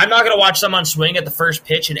 I'm not going to watch someone swing at the first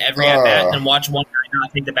pitch in every at bat and watch one guy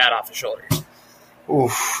not take the bat off his shoulders.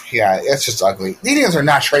 Oof, yeah, it's just ugly. The Indians are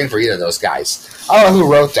not trading for either of those guys. I don't know who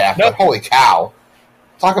wrote that, but holy cow.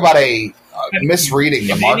 Talk about misreading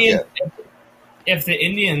the market. If the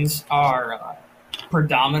Indians are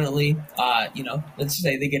predominantly, let's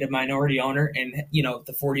say they get a minority owner and,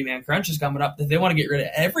 the 40-man crunch is coming up, if they want to get rid of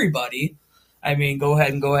everybody, I mean, go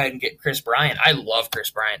ahead and get Chris Bryant. I love Chris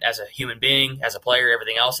Bryant as a human being, as a player,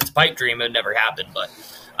 everything else. It's a pipe dream. It would never happen, but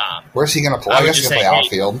where's he going to play? I guess he's going to play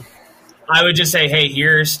outfield. I would just say, hey,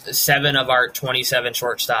 here's 7 of our 27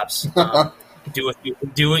 shortstops. Do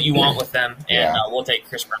what you want with them, and we'll take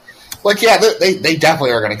Chris Bryant. Like, yeah, they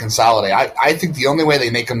definitely are going to consolidate. I think the only way they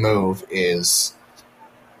make a move is,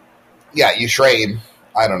 you trade,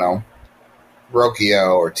 I don't know,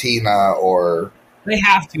 Rocchio or Tina or... They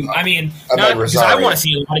have to. I mean, because I want to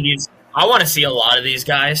see a lot of these. I want to see a lot of these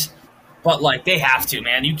guys, but, they have to,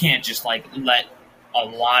 man. You can't just, let a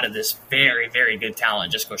lot of this very, very good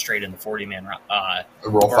talent just go straight in the 40-man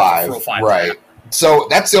Rule 5. Right. So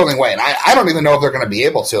that's the only way. And I don't even know if they're going to be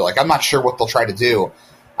able to. I'm not sure what they'll try to do.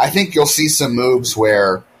 I think you'll see some moves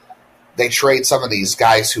where they trade some of these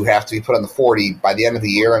guys who have to be put on the 40 by the end of the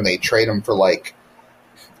year, and they trade them for, a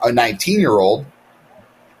 19-year-old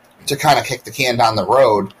to kind of kick the can down the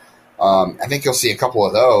road. I think you'll see a couple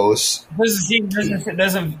of those.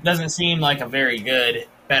 Doesn't seem like a very good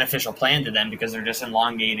beneficial plan to them because they're just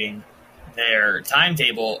elongating their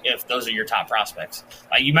timetable if those are your top prospects.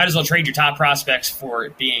 You might as well trade your top prospects for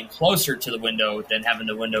being closer to the window than having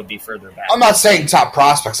the window be further back. I'm not saying top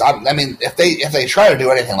prospects. I mean, if they try to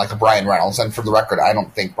do anything like a Brian Reynolds, and for the record, I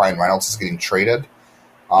don't think Brian Reynolds is getting traded.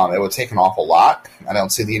 It would take an awful lot. I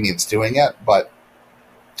don't see the Indians doing it, but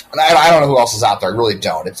I don't know who else is out there. I really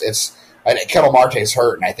don't. Ketel Marte's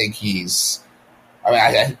hurt, and I think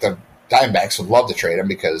I think the Diamondbacks would love to trade him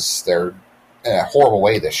because they're in a horrible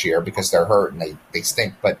way this year because they're hurt and they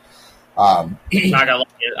stink. But not gonna lie,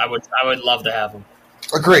 I would love to have him.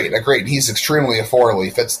 Agreed. He's extremely affordable.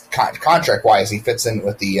 He fits contract wise. He fits in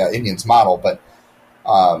with the Indians model, but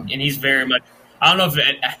and he's very much. I don't know if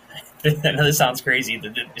I know this sounds crazy,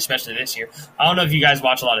 especially this year. I don't know if you guys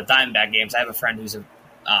watch a lot of Diamondback games. I have a friend who's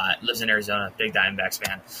lives in Arizona, big Diamondbacks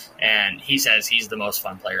fan, and he says he's the most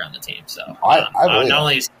fun player on the team. So not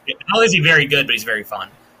only is he very good, but he's very fun.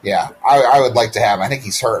 Yeah, I would like to have him. I think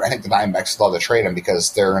he's hurt. I think the Diamondbacks love to trade him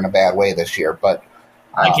because they're in a bad way this year. But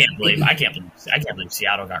I can't believe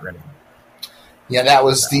Seattle got rid of him. Yeah, that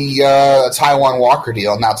was the Taijuan Walker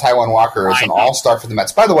deal. Now Taijuan Walker is an all-star for the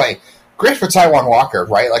Mets. By the way, great for Taijuan Walker,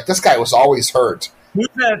 right? Like, this guy was always hurt. Who's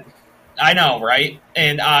that? I know, right?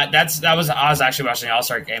 And I was actually watching the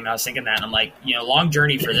All-Star game, and I was thinking that, and I'm like, long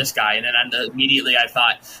journey for this guy. And then immediately I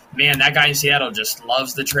thought, man, that guy in Seattle just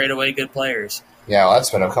loves to trade away good players. Yeah, well, that's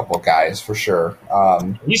been a couple of guys for sure.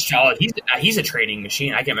 He's solid. He's a trading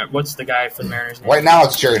machine. I can't remember what's the guy for the Mariners name? Right now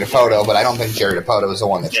it's Jerry Dipoto, but I don't think Jerry Dipoto is the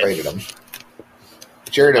one that traded him.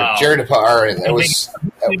 Jerry Dipoto. It was.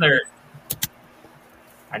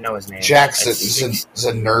 I know his name. Jackson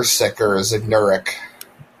Zanursik or Zignurik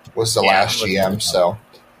was the last GM. So,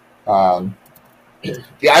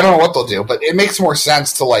 yeah, I don't know what they'll do, but it makes more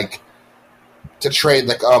sense to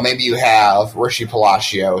trade, maybe you have Rishi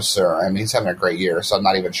Palacios, or, he's having a great year, so I'm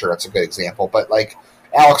not even sure it's a good example, but,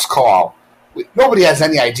 Alex Call. Nobody has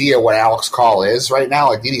any idea what Alex Call is right now.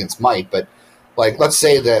 The Indians might, but, let's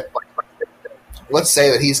say that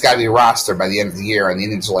he's got to be rostered by the end of the year, and the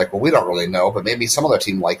Indians are like, well, we don't really know, but maybe some other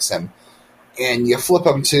team likes him. And you flip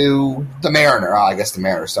him to the Mariners. I guess the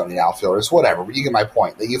Mariners don't need outfielders. Whatever, but you get my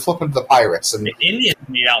point. You flip him to the Pirates. And the Indians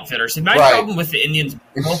need outfielders. My problem with the Indians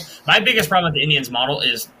model, my biggest problem with the Indians model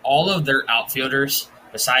is all of their outfielders,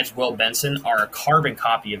 besides Will Benson, are a carbon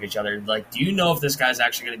copy of each other. Do you know if this guy's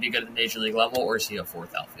actually going to be good at the major league level, or is he a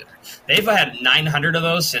fourth outfielder? They've had 900 of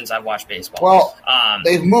those since I've watched baseball. Well,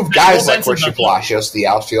 they've moved guys like Rishi Palacios to the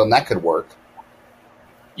outfield, and that could work.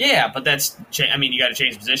 Yeah, but you got to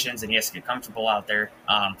change positions, and he has to get comfortable out there,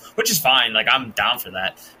 which is fine. I'm down for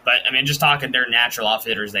that. But, just talking their natural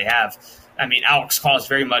outfitters they have, Alex Call is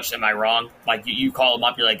very much, am I wrong? You call him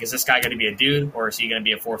up, you're like, is this guy going to be a dude, or is he going to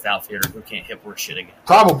be a fourth outfitter who can't hit worse shit again?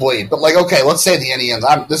 Probably, but, okay, let's say the Indians,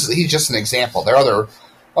 he's just an example. There are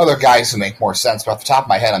other guys who make more sense, but off the top of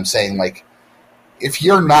my head, I'm saying, if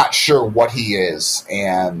you're not sure what he is,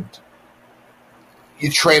 and you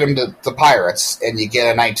trade him to the Pirates and you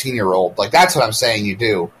get a 19-year-old. That's what I'm saying you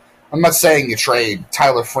do. I'm not saying you trade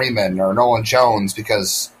Tyler Freeman or Nolan Jones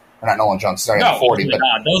because – or not Nolan Jones, starting at 40. But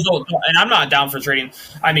not. And I'm not down for trading.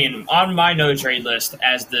 On my no-trade list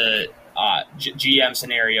as the GM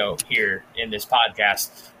scenario here in this podcast,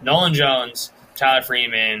 Nolan Jones, Tyler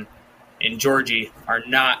Freeman, and Georgie are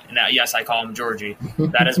not – now, yes, I call him Georgie.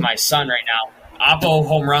 That is my son right now. Oppo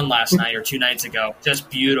home run last night or 2 nights ago. Just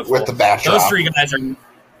beautiful. With the back Those 3 guys are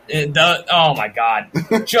oh my God.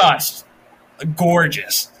 Just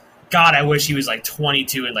gorgeous. God, I wish he was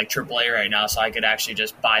 22 in AAA right now so I could actually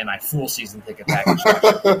just buy my full season ticket package.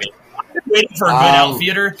 I'm waiting for a good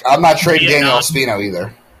outfielder. I'm not trading Daniel Espino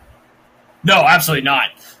either. No, absolutely not.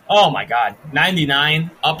 Oh my God. 99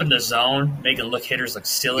 up in the zone, making hitters look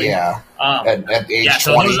silly. Yeah. At age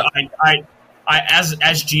 20. So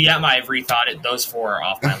as GM, I've rethought it. Those 4 are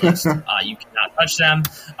off my list. You cannot touch them.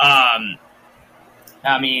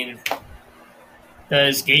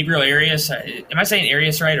 Does Gabriel Arias? Am I saying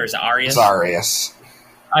Arias right, or is it Arias? It's Arias.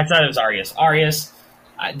 I thought it was Arias. Arias.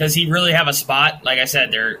 Does he really have a spot? Like I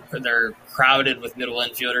said, they're crowded with middle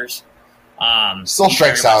infielders. Still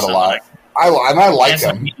strikes out a lot. I like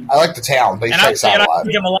him. I like the talent, but he strikes out a lot. I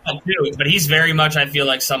like him a lot too, but he's very much, I feel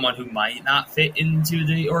like, someone who might not fit into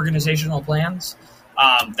the organizational plans.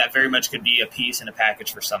 That very much could be a piece in a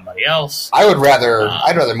package for somebody else. I'd rather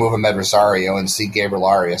move Amed Rosario and see Gabriel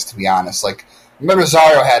Arias, to be honest. Amed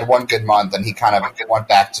Rosario had one good month, and he kind of went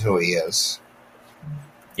back to who he is.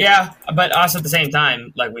 Yeah, but also at the same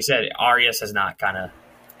time, like we said, Arias has not kind of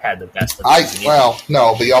had the best of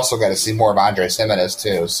no, but you also got to see more of Andres Jimenez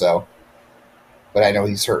too, so... But I know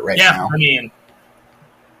he's hurt now.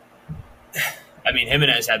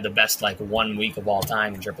 Jimenez had the best 1 week of all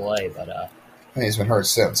time in AAA, but he's been hurt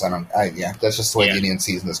since. That's just the way the Indian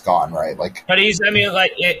season has gone, right? But he's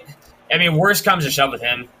worst comes to shove with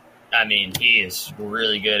him. He is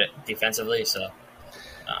really good defensively, so.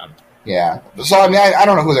 Yeah. So I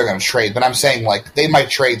don't know who they're going to trade, but I'm saying they might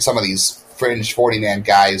trade some of these fringe 40-man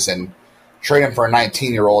guys and trade him for a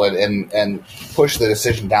 19-year-old and push the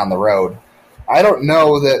decision down the road. I don't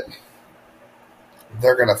know that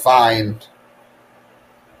they're going to find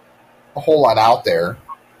a whole lot out there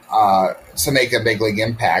to make a big league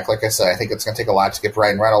impact. Like I said, I think it's going to take a lot to get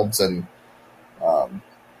Brian Reynolds. And I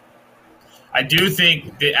do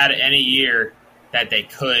think that out of any year that they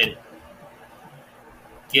could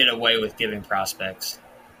get away with giving prospects.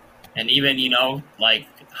 and even like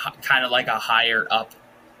kind of like a higher up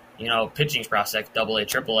pitching prospect, Double A,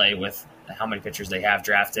 Triple A, with how many pitchers they have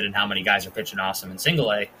drafted and how many guys are pitching awesome in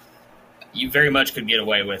Single A, you very much could get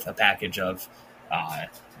away with a package of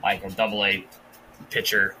like a Double A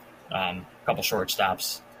pitcher, a couple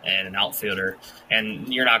shortstops, and an outfielder.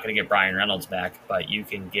 And you're not going to get Brian Reynolds back, but you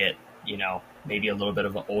can get maybe a little bit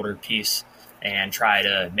of an older piece and try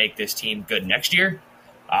to make this team good next year.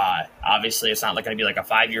 Obviously, it's not going to be like a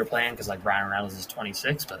 5-year plan because like Brian Reynolds is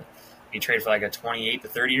 26, but you trade for like a 28 to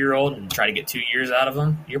 30-year-old and try to get 2 years out of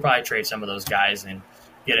them, you'll probably trade some of those guys and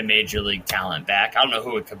get a major league talent back. I don't know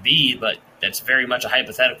who it could be, but that's very much a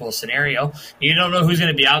hypothetical scenario. You don't know who's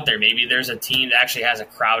going to be out there. Maybe there's a team that actually has a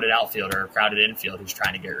crowded outfield or a crowded infield who's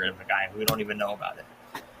trying to get rid of a guy who we don't even know about it.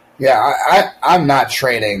 Yeah, I'm not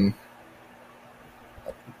trading.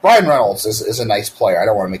 Brian Reynolds is a nice player. I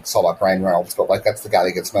don't want to make this all about Brian Reynolds, but like that's the guy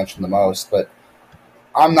that gets mentioned the most. But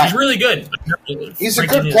I'm not. He's really good. He's a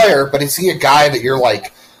good player, but is he a guy that you're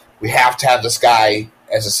like, we have to have this guy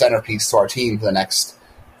as a centerpiece to our team for the next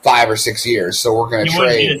 5 or 6 years? So we're going to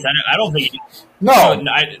trade. I don't think. No.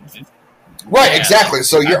 Right, exactly.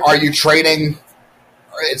 So are you trading?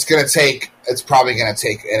 It's probably going to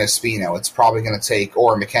take an Espino. It's probably going to take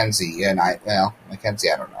or McKenzie. And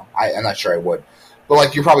McKenzie, I don't know. I'm not sure I would. But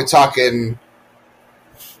like you're probably talking.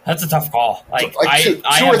 That's a tough call. Like two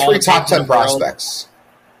or three top 10 prospects.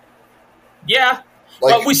 Yeah.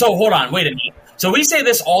 But hold on, wait a minute. So we say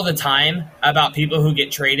this all the time about people who get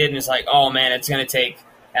traded, and it's like, oh man, it's going to take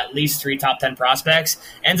at least 3 top 10 prospects.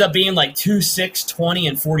 Ends up being like 2, 6, 20,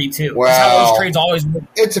 and 42. Well, that's how those trades always work.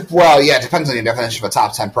 It depends on your definition of a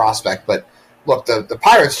top 10 prospect. But look, the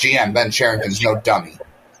Pirates GM Ben Cherington's no dummy.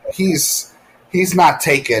 He's not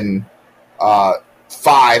taking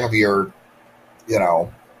 5 of your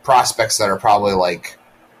prospects that are probably like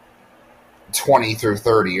 20 through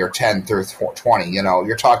 30 or 10 through 20.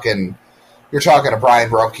 You're talking a Brian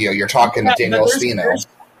Brocchio. You're talking a Daniel Espino.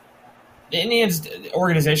 The Indians'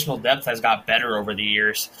 organizational depth has got better over the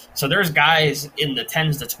years. So there's guys in the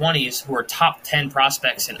 10s to 20s who are top 10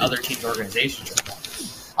 prospects in other teams'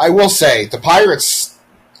 organizations. I will say the Pirates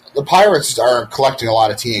are collecting a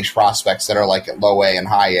lot of teenage prospects that are like at low A and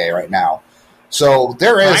high A right now. So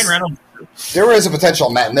there is a potential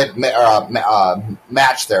match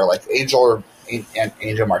there, like Angel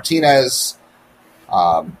Martinez,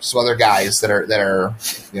 some other guys that are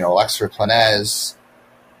Alexer Planez,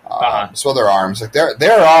 some other arms. Like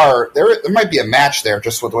there might be a match there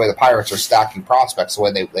just with the way the Pirates are stacking prospects, the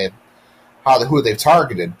way who they've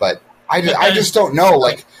targeted. But I just don't know.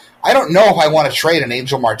 Like I don't know if I want to trade an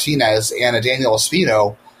Angel Martinez and a Daniel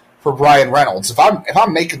Espino for Brian Reynolds. If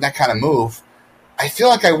I'm making that kind of move, I feel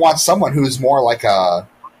like I want someone who's more like a.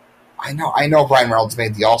 I know Brian Reynolds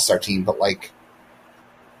made the All-Star team, but like.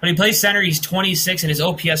 When he plays center, he's 26, and his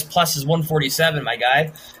OPS plus is 147, my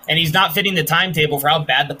guy. And he's not fitting the timetable for how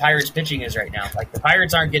bad the Pirates' pitching is right now. Like the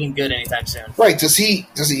Pirates aren't getting good anytime soon. Right? Is he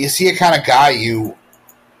a kind of guy you?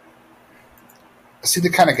 Is he the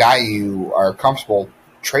kind of guy you are comfortable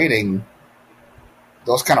trading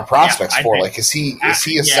those kind of prospects for? Like, is he a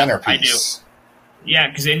centerpiece? I do. Yeah,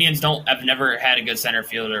 because Indians have never had a good center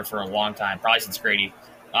fielder for a long time, probably since Grady.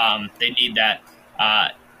 They need that.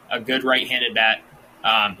 A good right-handed bat.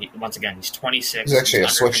 Once again, he's 26. He's actually a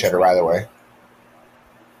switch hitter, by the way.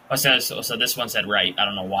 So this one said right. I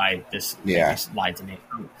don't know why this lied to me.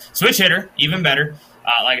 Switch hitter, even better.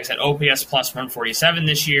 Like I said, OPS plus 147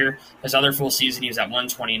 this year. His other full season, he was at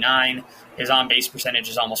 129. His on-base percentage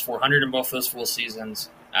is almost 400 in both those full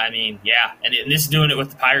seasons. I mean, yeah. And this is doing it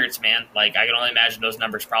with the Pirates, man. Like, I can only imagine those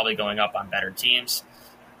numbers probably going up on better teams.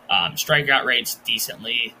 Strikeout rates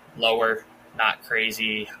decently lower, not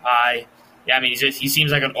crazy high. Yeah, I mean, he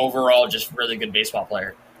seems like an overall just really good baseball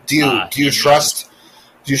player. Do you trust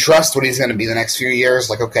what he's going to be the next few years?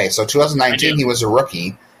 Like, okay, so 2019 he was a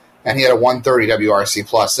rookie, and he had a 130 WRC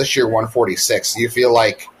plus. This year, 146. Do you feel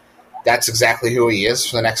like that's exactly who he is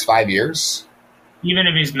for the next 5 years? Even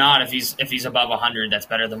if he's not, if he's above 100, that's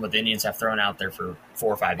better than what the Indians have thrown out there for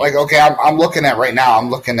 4 or 5 years. Like, okay, I'm looking at right now. I'm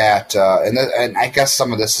looking at, and I guess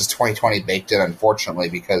some of this is 2020 baked in, unfortunately,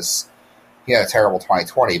 because he had a terrible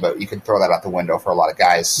 2020. But you can throw that out the window for a lot of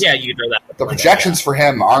guys. Yeah, you can throw that. The projections for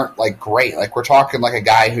him aren't like great. Like we're talking like a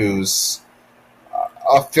guy who's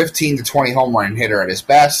a 15 to 20 home run hitter at his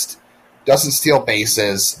best, doesn't steal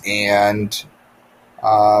bases, and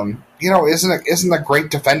isn't a great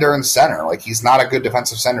defender in center. Like he's not a good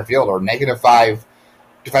defensive center fielder. -5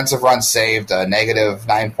 defensive runs saved, negative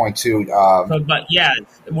 9.2. But yeah,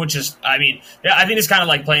 which is, I mean, I think it's kind of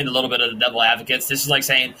like playing a little bit of the devil advocates. This is like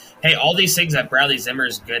saying, hey, all these things that Bradley Zimmer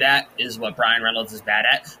is good at is what Brian Reynolds is bad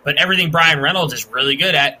at. But everything Brian Reynolds is really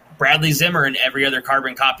good at, Bradley Zimmer and every other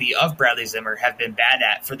carbon copy of Bradley Zimmer have been bad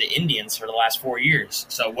at for the Indians for the last 4 years.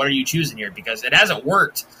 So what are you choosing here? Because it hasn't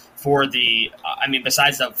worked for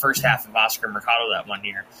besides the first half of Oscar Mercado that 1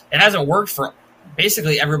 year, it hasn't worked for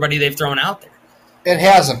basically everybody they've thrown out there. It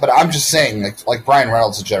hasn't, but I'm just saying, like Brian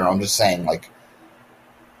Reynolds in general, I'm just saying, like,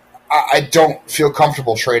 I don't feel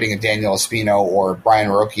comfortable trading a Daniel Espino or Brian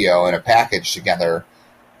Rocchio in a package together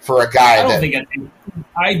for a guy I don't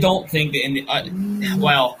think that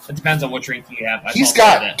well, it depends on what ranking you have. He's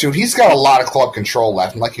got a lot of club control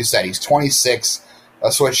left, and like you said, he's 26,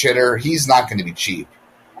 a switch hitter. He's not going to be cheap.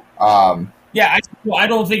 I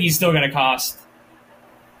don't think he's still going to cost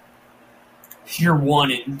your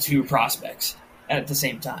 1 and 2 prospects at the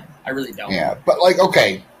same time. I really don't. Yeah, but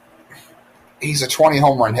okay, he's a 20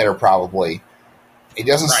 home run hitter probably. He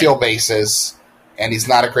doesn't steal bases, and he's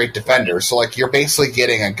not a great defender. So you're basically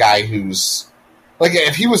getting a guy who's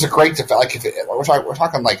if he was a great defender, we're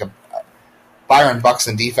talking like a Byron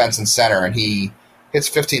Buxton defense and center, and he hits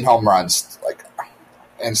 15 home runs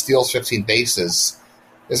and steals 15 bases.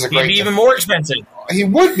 Is a great. He'd be even more expensive. He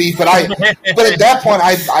would be, but at that point,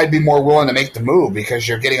 I'd be more willing to make the move because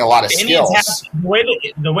you're getting a lot of skills.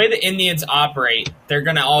 The way the Indians operate, they're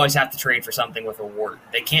going to always have to trade for something with a WART.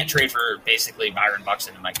 They can't trade for basically Byron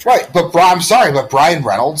Buxton and Mike Trout. Right, but I'm sorry, but Brian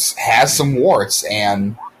Reynolds has some warts,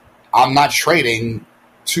 and I'm not trading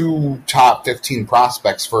 2 top 15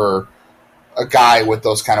 prospects for a guy with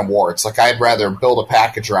those kind of warts. I'd rather build a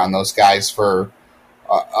package around those guys for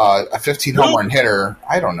a 15 home run hitter.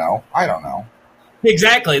 I don't know.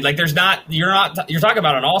 Exactly. You're talking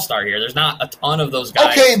about an all-star here. There's not a ton of those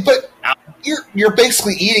guys. Okay, but you're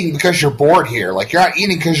basically eating because you're bored here. You're not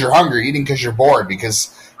eating because you're hungry. You're eating because you're bored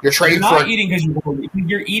because you're trading You're not eating because you're bored.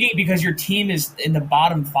 You're eating because your team is in the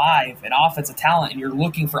bottom 5 in offensive talent, and you're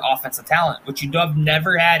looking for offensive talent, which you have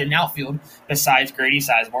never had in outfield besides Grady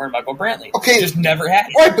Sizemore and Michael Brantley. Okay, you just never had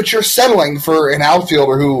it. Right, but you're settling for an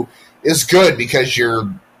outfielder who is good because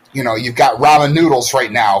you've got ramen noodles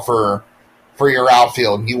right now for your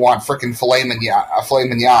outfield. You want freaking filet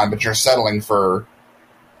mignon, but you're settling for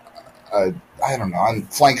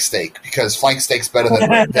flank steak because flank steak's better than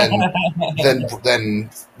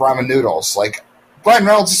ramen noodles. Brian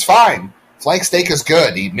Reynolds is fine. Flank steak is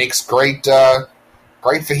good. He makes great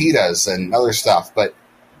fajitas and other stuff. But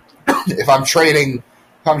if I'm trading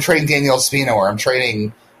Daniel Espino or I'm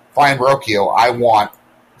trading Brian Rocchio, I want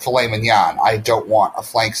filet mignon. I don't want a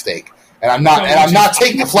flank steak. And I'm not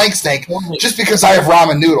taking a flank steak just because I have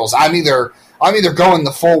ramen noodles. I'm either going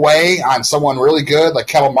the full way on someone really good like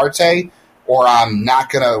Ketel Marte, or I'm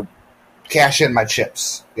not gonna cash in my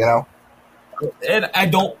chips. And I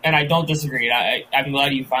don't disagree. I'm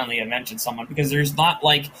glad you finally have mentioned someone because there's not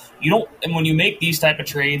you don't. And when you make these type of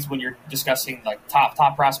trades, when you're discussing top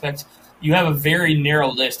prospects, you have a very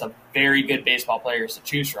narrow list of very good baseball players to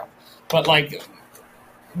choose from. But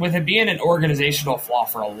with it being an organizational flaw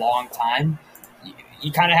for a long time,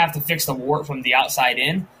 you kind of have to fix the wart from the outside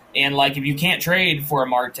in. And if you can't trade for a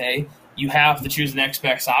Marte, you have to choose the next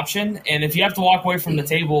best option. And if you have to walk away from the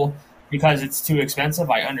table because it's too expensive,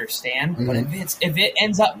 I understand. Mm-hmm. But if it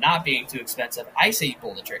ends up not being too expensive, I say you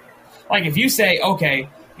pull the trigger. If you say, okay,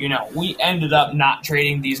 we ended up not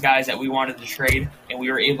trading these guys that we wanted to trade, and we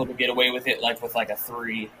were able to get away with it with a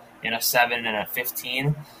 3 and a 7 and a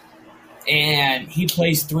 15. And he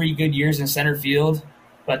plays 3 good years in center field,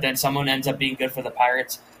 but then someone ends up being good for the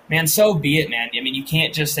Pirates. Man, so be it, man. I mean, you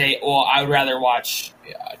can't just say, well, I would rather watch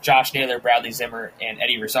Josh Naylor, Bradley Zimmer, and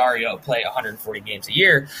Eddie Rosario play 140 games a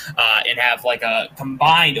year and have a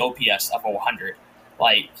combined OPS of 100.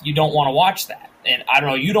 You don't want to watch that. And I don't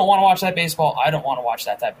know, you don't want to watch that baseball. I don't want to watch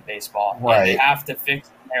that type of baseball. Right. And they have to fix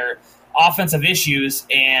their offensive issues,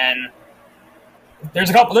 and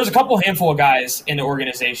there's a couple handful of guys in the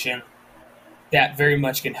organization that very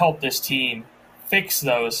much can help this team fix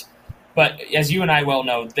those. But as you and I well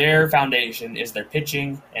know, their foundation is their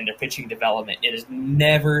pitching and their pitching development. It has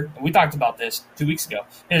never – we talked about this 2 weeks ago.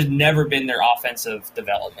 It has never been their offensive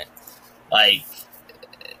development.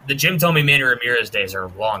 The Jim Thome, Manny Ramirez days are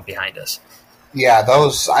long behind us. Yeah,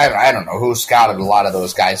 those – I don't know who scouted a lot of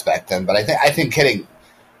those guys back then, but I think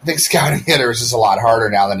scouting hitters is a lot harder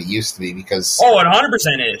now than it used to be because it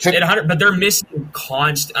 100% is. But they're missing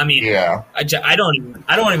constant. I mean, yeah. I don't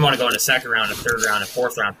even want to go into second round and third round and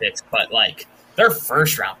fourth round picks, but their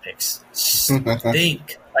first round picks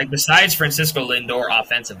stink. Besides Francisco Lindor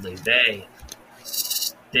offensively, they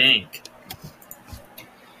stink.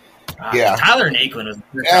 Yeah. Tyler Naquin was a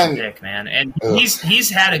first-round pick, man, and he's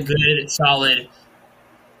had a good, solid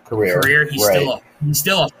career. He's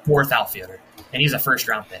still a fourth outfielder, and he's a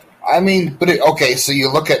first-round pick. I mean, but so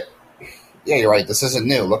you look at, you're right. This isn't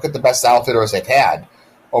new. Look at the best outfielders they've had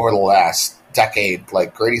over the last decade,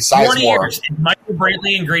 like Grady Sizemore. 20 years, Michael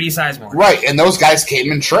Brantley and Grady Sizemore. Right, and those guys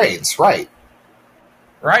came in trades, right?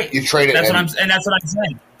 Right. You traded, that's what I'm saying.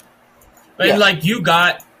 But you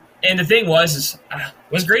got. And the thing was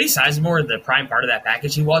Grady Sizemore the prime part of that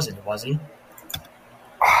package? He wasn't, was he?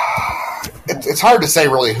 It's hard to say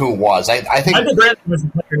really who was. I think Michael Brantley was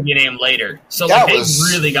the player to be named later, so they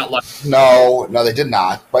really got lucky. No, they did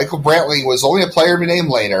not. Michael Brantley was only a player to be named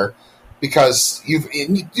later because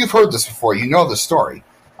you've heard this before. You know the story.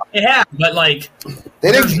 They have, but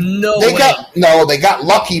they got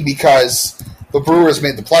lucky because the Brewers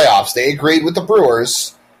made the playoffs. They agreed with the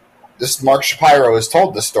Brewers. This Mark Shapiro has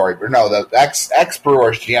told the story. Or no, the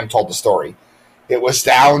ex-Brewers GM told the story. It was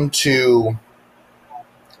down to,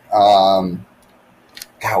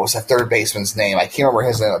 what's that third baseman's name? I can't remember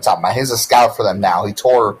his name on top of my head. He's a scout for them now. He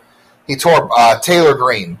tore Taylor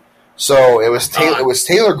Green. So it was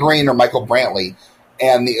Taylor Green or Michael Brantley,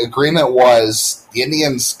 and the agreement was the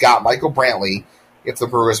Indians got Michael Brantley if the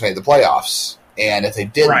Brewers made the playoffs, and if they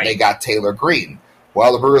didn't, they got Taylor Green.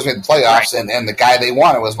 Well, the Brewers made the playoffs, and the guy they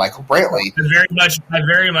wanted was Michael Brantley. I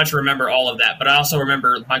very much remember all of that, but I also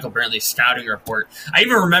remember Michael Brantley's scouting report. I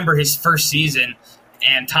even remember his first season,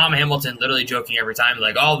 and Tom Hamilton literally joking every time,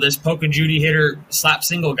 this poke and Judy hitter, slap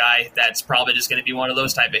single guy, that's probably just going to be one of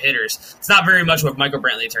those type of hitters. It's not very much what Michael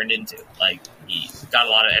Brantley turned into. He got a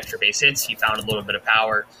lot of extra base hits, he found a little bit of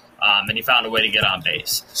power, and he found a way to get on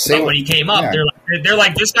base. But when he came up, they're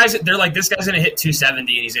like this guy's going to hit 270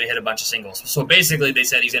 and he's going to hit a bunch of singles. So basically, they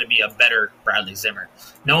said he's going to be a better Bradley Zimmer.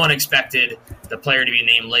 No one expected the player to be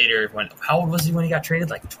named later. How old was he when he got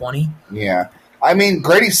traded? 20. Yeah, I mean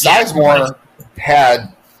Grady Sizemore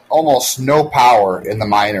had almost no power in the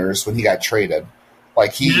minors when he got traded.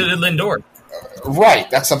 He did Lindor. Right,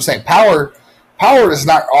 that's what I'm saying. Power does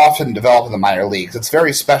not often develop in the minor leagues. It's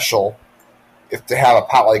very special. If they have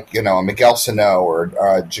a Miguel Sano or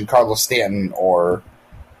Giancarlo Stanton or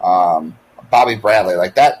Bobby Bradley,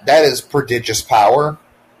 that is prodigious power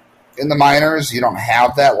in the minors. You don't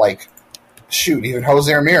have that. Even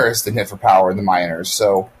Jose Ramirez didn't hit for power in the minors.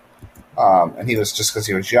 So, and he was just because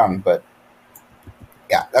he was young. But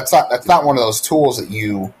yeah, that's not one of those tools that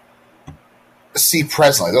you see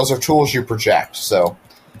presently. Those are tools you project. So,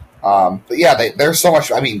 but yeah, there's so much.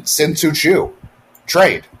 I mean, Sin-Soo Choo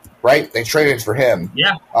trade. Right? They traded for him.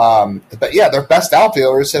 Yeah. But yeah, their best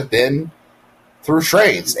outfielders have been through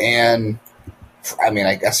trades. And, I mean,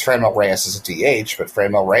 I guess Franmil Reyes is a DH, but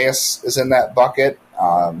Franmil Reyes is in that bucket.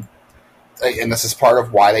 And this is part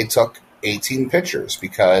of why they took 18 pitchers,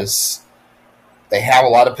 because they have a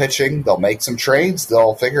lot of pitching. They'll make some trades.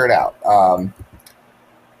 They'll figure it out.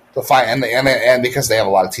 They'll find, and because they have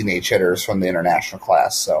a lot of teenage hitters from the international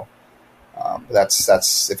class. So,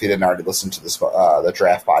 that's if you didn't already listen to this the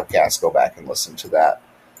draft podcast, go back and listen to that.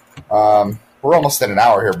 We're almost at an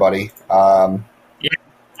hour here, buddy. Yeah,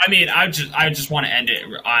 I mean, I just want to end it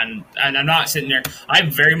on, and I'm not sitting there. I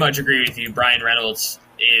very much agree with you. Brian Reynolds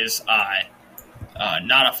is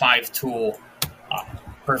not a five-tool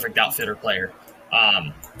perfect outfielder player,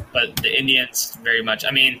 but the Indians very much.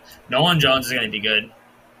 I mean, Nolan Jones is going to be good,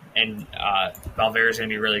 and Valverde is going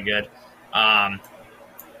to be really good.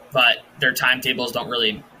 But their timetables don't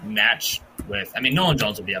really match with. I mean, Nolan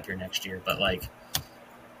Jones will be up here next year, but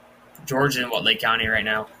George in Lake County right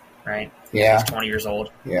now, right? Yeah, he's 20 years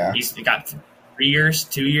old. Yeah, he's got 3 years,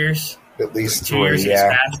 2 years, at least 2 years.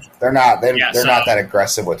 Yeah, they're not not that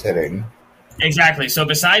aggressive with hitting. Exactly. So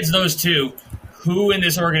besides those two, who in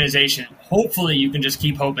this organization? Hopefully, you can just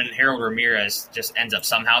keep hoping Harold Ramirez just ends up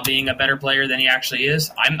somehow being a better player than he actually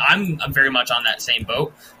is. I'm very much on that same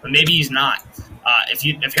boat, but maybe he's not.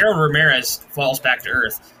 If Harold Ramirez falls back to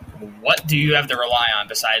earth, what do you have to rely on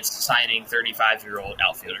besides signing 35-year-old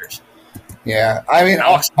outfielders? Yeah, I mean,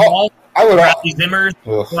 Alex Hall, Bradley Zimmer,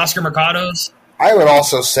 Oscar Mercados. I would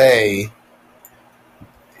also say,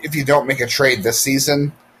 if you don't make a trade this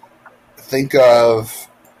season, think of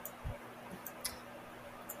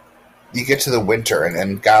you get to the winter,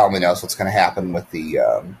 and God only knows what's going to happen with the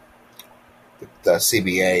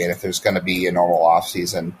CBA and if there's going to be a normal off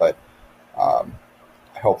season, but. I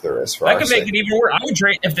hope there is. I could make it even worse. I would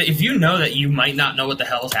trade if you know that you might not know what the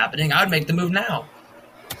hell is happening. I would make the move now.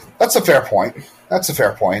 That's a fair point.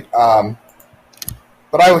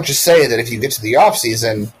 But I would just say that if you get to the off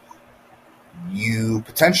season, you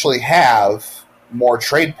potentially have more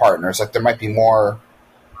trade partners. There might be more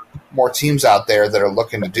more teams out there that are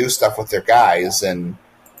looking to do stuff with their guys, and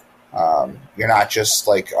you're not just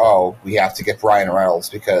like, oh, we have to get Brian Reynolds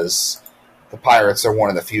because the Pirates are one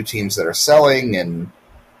of the few teams that are selling, and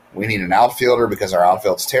we need an outfielder because our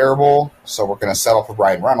outfield's terrible, so we're going to settle for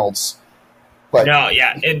Brian Reynolds. But no,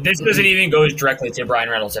 yeah, this doesn't even go directly to Brian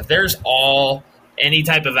Reynolds. If there's any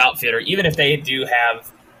type of outfielder, even if they do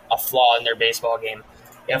have a flaw in their baseball game,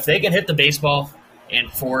 if they can hit the baseball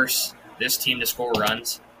and force this team to score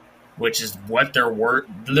runs, which is what they're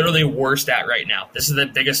literally worst at right now. This is the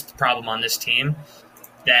biggest problem on this team.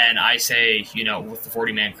 Then I say, with the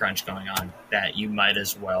 40-man crunch going on, that you might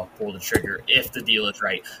as well pull the trigger if the deal is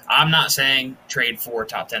right. I'm not saying trade for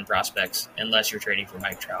top 10 prospects unless you're trading for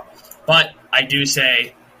Mike Trout. But I do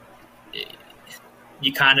say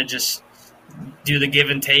you kind of just do the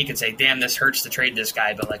give and take and say, damn, this hurts to trade this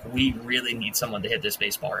guy, but, like, we really need someone to hit this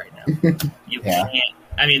baseball right now. You can't.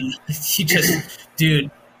 I mean, you just –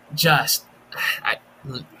 dude,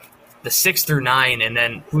 the 6 through 9 and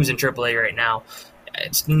then who's in AAA right now –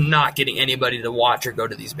 it's not getting anybody to watch or go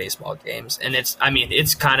to these baseball games. And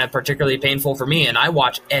it's kind of particularly painful for me, and I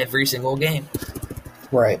watch every single game.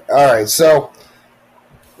 Right. All right. So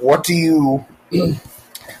what do you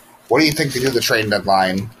think they do the trade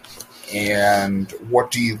deadline, and what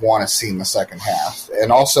do you want to see in the second half?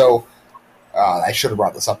 And also, I should have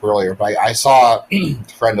brought this up earlier, but I saw a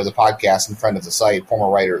friend of the podcast and friend of the site, former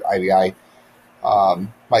writer at IBI,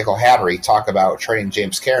 Michael Hattery, talk about trading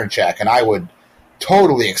James Karinchak, and I would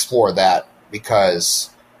totally explore that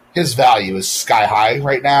because his value is sky high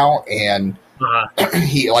right now, and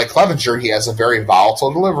he, like Clevenger, he has a very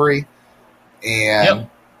volatile delivery, and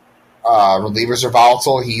relievers are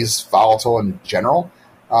volatile. He's volatile in general.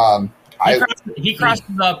 He crosses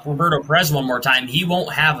up Roberto Perez one more time. He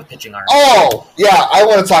won't have a pitching arm. Oh, yeah, I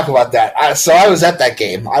want to talk about that. So I was at that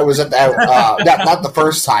game. I was at that, not the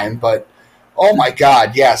first time, but oh my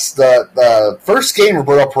God, yes. The first game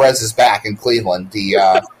Roberto Perez is back in Cleveland,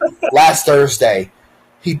 the last Thursday.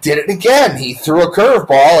 He did it again. He threw a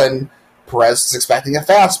curveball, and Perez was expecting a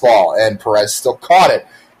fastball, and Perez still caught it.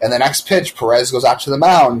 And the next pitch, Perez goes out to the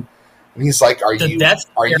mound, and he's like, are you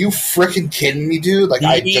freaking kidding me, dude? Like,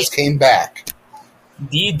 I just came back.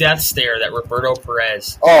 The death stare that Roberto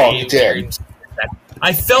Perez he did.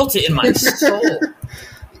 I felt it in my soul.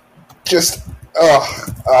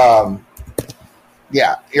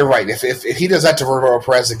 Yeah, you're right. If he does that to Roberto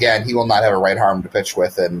Perez again, he will not have a right arm to pitch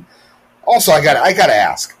with. And also, I got to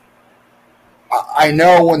ask. I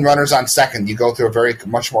know when runners on second, you go through a very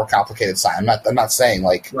much more complicated sign. I'm not saying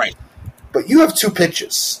right, but you have 2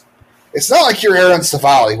 pitches. It's not like you're Aaron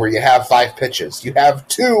Civale where you have 5 pitches. You have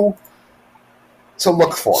 2 to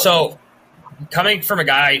look for. So, coming from a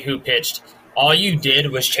guy who pitched, all you did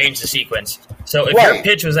was change the sequence. So if your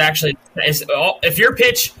pitch was actually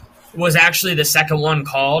the second one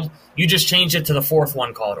called, you just change it to the 4th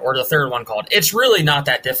one called or the 3rd one called. It's really not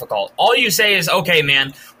that difficult. All you say is, okay,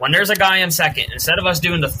 man, when there's a guy on second, instead of us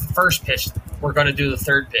doing the first pitch, we're going to do the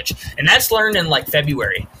 3rd pitch. And that's learned in like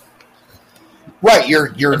February. Right, you're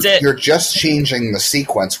just changing the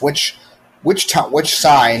sequence. Which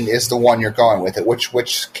sign is the one you're going with?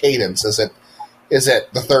 Which cadence is it? Is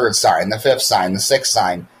it the 3rd sign, the 5th sign, the 6th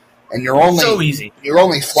sign? And you're only so easy. You're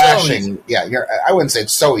only flashing. So yeah, I wouldn't say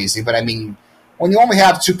it's so easy, but I mean, when you only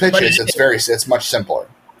have 2 pitches, it's much simpler.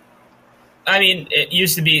 I mean, it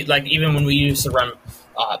used to be like even when we used to run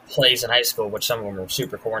plays in high school, which some of them were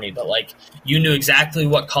super corny, but like you knew exactly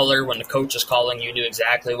what color when the coach was calling, you knew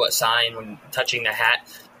exactly what sign when touching the hat.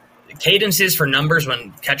 Cadences for numbers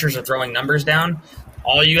when catchers are throwing numbers down,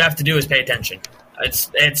 all you have to do is pay attention.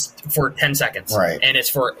 It's for 10 seconds, right? And it's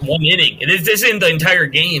for 1 inning. This isn't the entire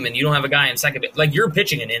game, and you don't have a guy in second. Like you're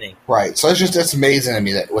pitching an inning, right? So it's amazing to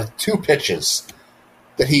me that with 2 pitches,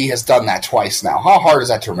 that he has done that twice now. How hard is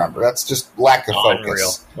that to remember? That's just lack of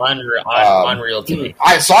focus. Unreal to me.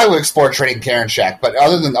 I would explore trading Karinchak, but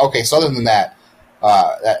other than that,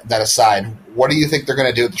 that aside, what do you think they're going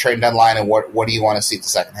to do at the trade deadline, and what do you want to see at the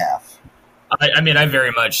second half? I mean, I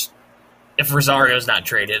very much. If Rosario's not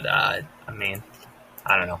traded, I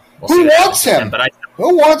don't know. Who wants him?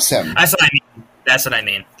 Who wants him? That's what I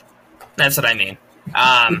mean.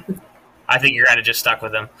 I think you're kind of just stuck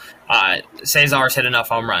with him. Cesar's hit enough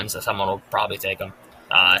home runs that someone will probably take him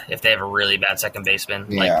if they have a really bad second baseman.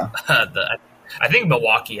 Yeah. I think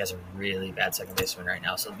Milwaukee has a really bad second baseman right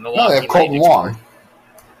now. So Milwaukee they have Colton Wong.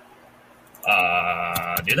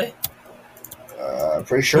 Do they?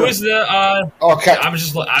 Pretty sure. Who is the?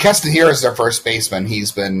 Keston here is their first baseman.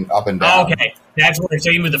 He's been up and down. Oh, okay, that's what. So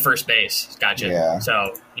you moved the first base. Gotcha. Yeah.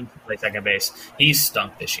 So he can play second base. He's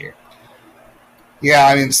stunk this year. Yeah,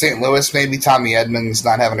 I mean St. Louis, maybe Tommy Edmonds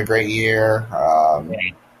not having a great year.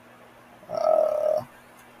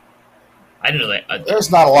 I didn't know that. There's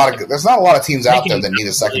not a lot of teams out there that need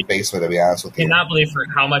a second baseman. To be honest with I you, cannot believe for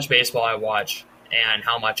how much baseball I watch and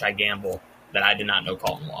how much I gamble that I did not know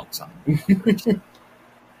Colton Wong was on.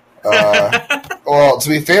 Well, to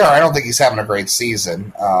be fair, I don't think he's having a great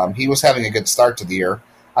season. He was having a good start to the year.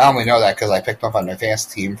 I only know that because I picked him up on my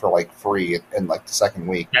fantasy team for like free in like the second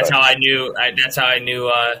week. That's how I knew.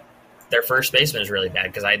 Their first baseman is really bad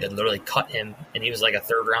because I had to literally cut him, and he was like a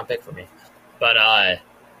third-round pick for me. But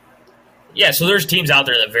yeah, so there's teams out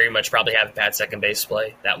there that very much probably have bad second base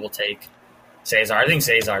play that will take Cesar. I think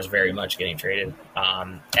Cesar is very much getting traded.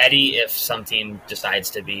 Eddie, if some team decides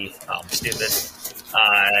to be stupid,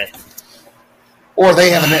 or they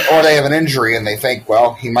have an injury and they think,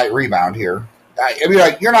 well, he might rebound here. I mean,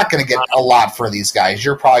 like, you're not going to get a lot for these guys.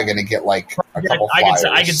 You're probably going to get like a couple flyers.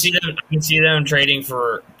 I can see them trading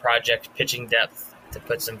for project pitching depth to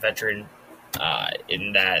put some veteran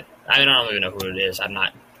in that. I mean, I don't even know who it is. I'm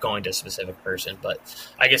not going to a specific person, but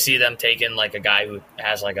I can see them taking like a guy who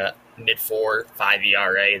has like a mid-4, 5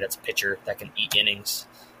 ERA that's a pitcher that can eat innings.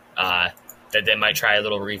 That they might try a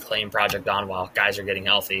little reclaim project on while guys are getting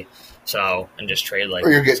healthy. So and just trade like. Or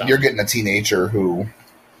you're getting a teenager who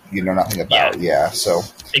you know nothing about. Yeah. So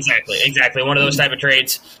exactly one of those type of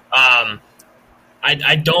trades. I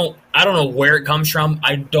don't know where it comes from.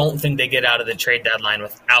 I don't think they get out of the trade deadline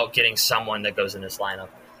without getting someone that goes in this lineup.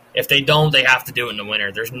 If they don't, they have to do it in the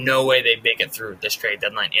winter. There's no way they make it through this trade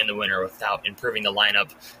deadline in the winter without improving the lineup,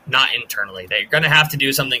 not internally. They're going to have to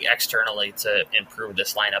do something externally to improve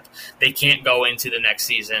this lineup. They can't go into the next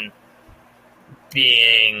season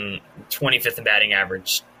being 25th in batting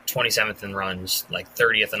average, 27th in runs, like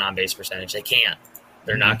 30th in on-base percentage. They can't.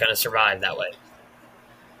 They're not going to survive that way.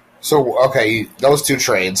 So, okay, those two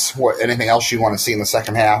trades. Anything else you want to see in the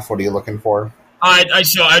second half? What are you looking for? I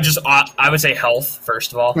would say health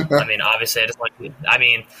first of all. I mean, obviously,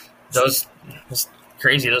 those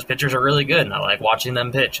crazy. Those pitchers are really good, and I like watching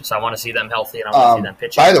them pitch. So I want to see them healthy, and I want to see them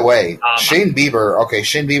pitching. By the way, Shane Bieber. Okay,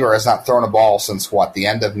 Shane Bieber has not thrown a ball since what? The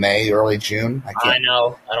end of May, early June. I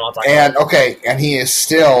know. I don't want to talk about it. Okay, and he is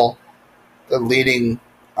still the leading.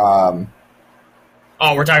 Oh,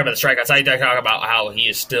 we're talking about the strikeouts. I talk about how he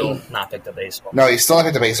is still not picked up baseball. No, he's still not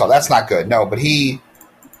picked up baseball. That's not good. No, but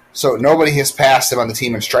so nobody has passed him on the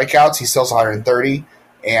team in strikeouts. He still has 130,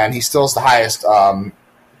 and he still has the highest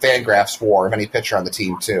Fangraphs WAR of any pitcher on the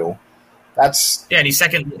team too. And he's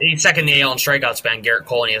second. He's second in the AL in strikeouts behind Garrett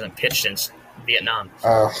Cole, and he hasn't pitched since Vietnam.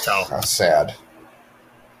 That's sad.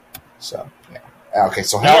 So yeah. Okay,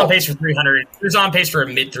 so he's on pace for 300. He's on pace for a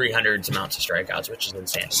mid 300s amounts of strikeouts, which is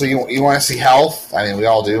insane. So you want to see health? I mean, we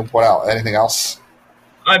all do. What else? Anything else?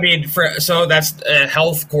 I mean, so that's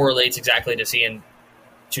health correlates exactly to seeing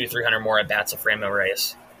 200-300 more at bats of Franmil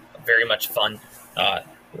Reyes. Very much fun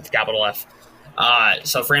with capital F.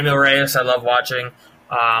 So Franmil Reyes, I love watching.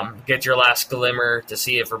 Get your last glimmer to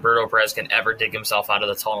see if Roberto Perez can ever dig himself out of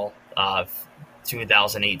the tunnel of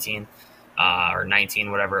 2018 or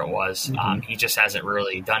 19, whatever it was. Mm-hmm. He just hasn't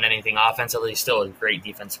really done anything offensively. Still a great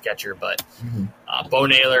defensive catcher, but Bo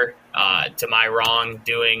Naylor, to my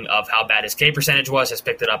wrongdoing of how bad his K percentage was, has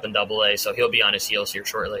picked it up in Double-A, so he'll be on his heels here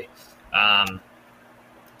shortly.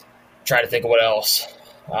 Try to think of what else.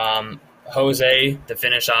 Jose to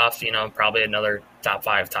finish off, probably another top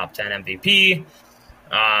 5, top 10 MVP.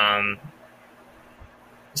 I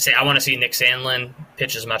want to see Nick Sandlin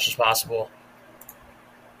pitch as much as possible.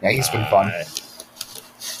 Yeah, he's been fun.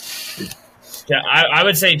 Yeah, I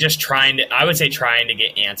would say trying to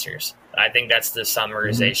get answers. I think that's the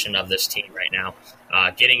summarization of this team right now.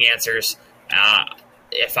 Getting answers.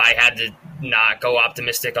 If I had to not go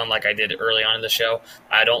optimistic on like I did early on in the show,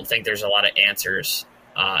 I don't think there's a lot of answers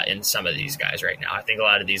in some of these guys right now. I think a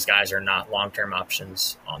lot of these guys are not long-term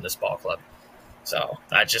options on this ball club. So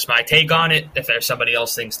that's just my take on it. If there's somebody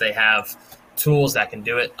else thinks they have tools that can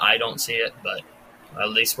do it, I don't see it, but at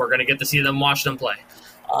least we're going to get to see them watch them play.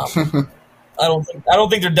 I don't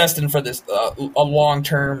think they're destined for this a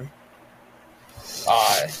long-term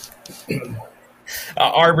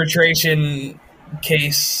arbitration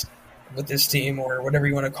case with this team, or whatever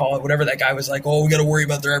you want to call it. Whatever that guy was like, we got to worry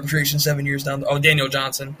about their arbitration 7 years down. Daniel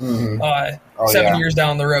Johnson, 7 years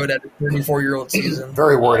down the road at a 34-year-old season.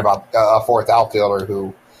 Very worried about a fourth outfielder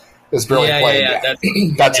who is barely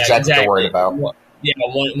playing. That's exactly what they're worried about. Yeah,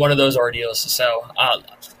 one of those ordeals. So I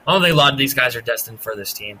don't think a lot of these guys are destined for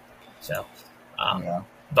this team. So,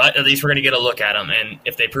 but at least we're going to get a look at them. And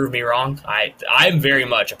if they prove me wrong, I'm very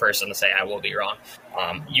much a person to say I will be wrong.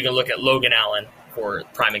 You can look at Logan Allen for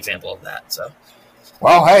prime example of that. So,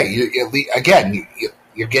 Well, hey,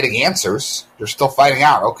 you're getting answers. You're still finding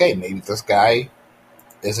out. Okay, maybe this guy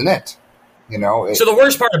isn't it. So the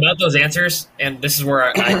worst part about those answers, and this is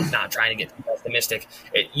where I'm not trying to get pessimistic.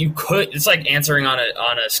 It's like answering on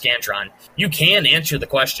a Scantron. You can answer the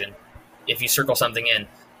question if you circle something in.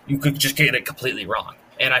 You could just get it completely wrong.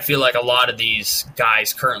 And I feel like a lot of these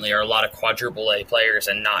guys currently are a lot of quadruple A players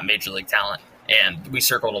and not major league talent. And we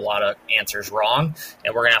circled a lot of answers wrong,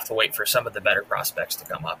 and we're gonna have to wait for some of the better prospects to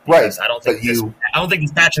come up. Right. I don't think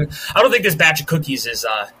this batch of cookies is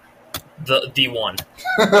the D1.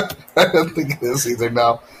 I don't think it is either.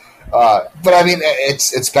 No, but I mean,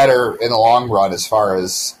 it's better in the long run as far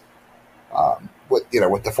as with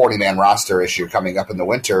the 40-man roster issue coming up in the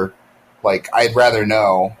winter. Like, I'd rather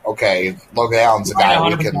know. Okay, Logan Allen's a guy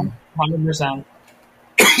we can 100%.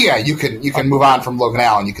 Yeah, you can move on from Logan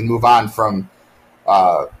Allen. You can move on from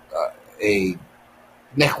a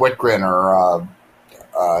Nick Whitgren or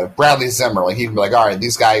Bradley Zimmer. Like, he can be like, all right,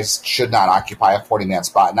 these guys should not occupy a 40-man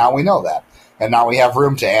spot. Now we know that, and now we have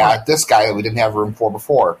room to add this guy that we didn't have room for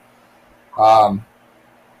before. I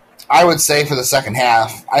would say for the second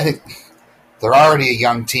half, I think they're already a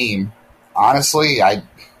young team. Honestly, I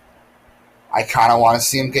kind of want to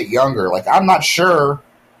see them get younger. Like, I'm not sure.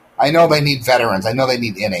 I know they need veterans. I know they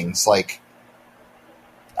need innings. Like,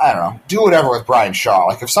 I don't know. Do whatever with Brian Shaw.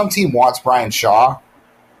 Like, if some team wants Brian Shaw,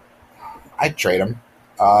 I'd trade him.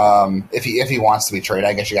 If he wants to be traded,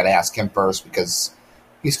 I guess you got to ask him first because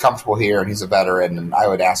he's comfortable here and he's a veteran, and I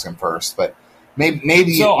would ask him first. But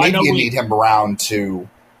maybe you need him around to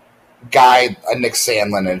guide a Nick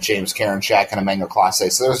Sandlin and a James Karinchak and a Mango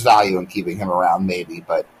Clase. So there's value in keeping him around, maybe.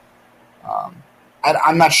 But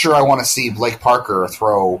I'm not sure I want to see Blake Parker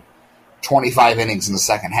throw 25 innings in the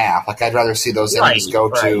second half. Like, I'd rather see those innings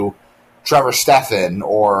go to Trevor Stephan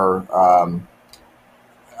or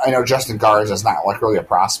I know Justin Garza is not like really a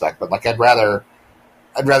prospect, but like I'd rather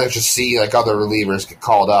just see like other relievers get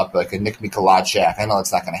called up, like a Nick Mikolajchak. I know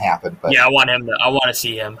that's not going to happen, but yeah, I want to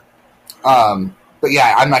see him. But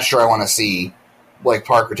yeah, I'm not sure I want to see Blake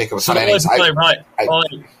Parker take up a ton of innings.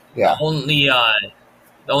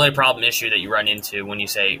 The only problem issue that you run into when you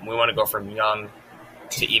say we want to go from young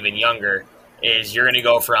to even younger is you're going to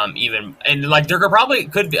go from even – and like there probably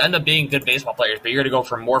could end up being good baseball players, but you're going to go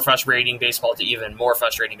from more frustrating baseball to even more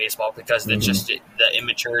frustrating baseball because of just the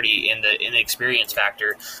immaturity and the inexperience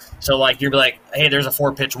factor. So like you're like, hey, there's a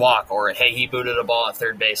 4-pitch walk, or hey, he booted a ball at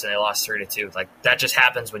third base and they lost 3-2. Like that just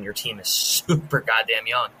happens when your team is super goddamn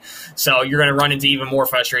young. So you're going to run into even more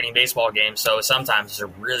frustrating baseball games. So sometimes they're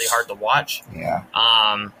really hard to watch. Yeah.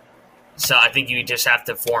 So I think you just have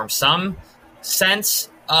to form some sense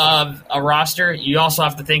of a roster. You also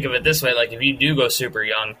have to think of it this way: like if you do go super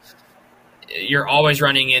young, you're always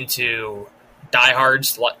running into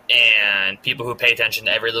diehards and people who pay attention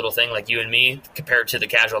to every little thing, like you and me, compared to the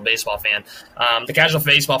casual baseball fan. The casual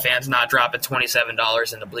baseball fan's not dropping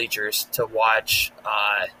 $27 in the bleachers to watch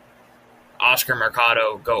Oscar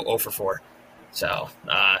Mercado go 0 for 4. So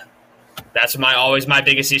that's always my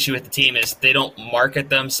biggest issue with the team is they don't market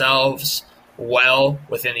themselves well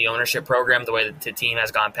within the ownership program the way that the team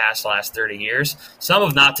has gone past the last 30 years. Some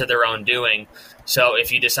of not to their own doing. So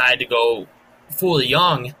if you decide to go fully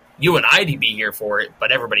young, you and I'd be here for it,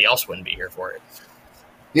 but everybody else wouldn't be here for it.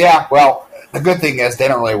 Yeah, well, the good thing is they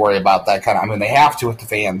don't really worry about that kind of – I mean, they have to with the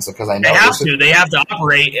fans because I know – They have to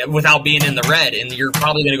operate without being in the red, and you're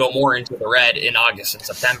probably going to go more into the red in August and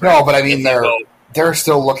September. No, but I mean they're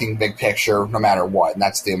still looking big picture no matter what, and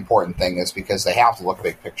that's the important thing is because they have to look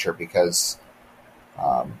big picture because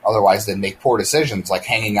otherwise they make poor decisions like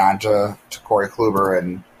hanging on to Corey Kluber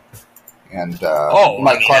and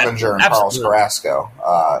Mike Clevenger and Carlos Carrasco.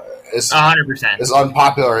 100%. As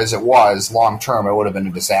unpopular as it was, long term, it would have been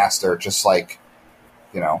a disaster. Just like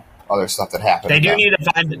other stuff that happened. They do need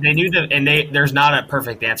to find. There's not a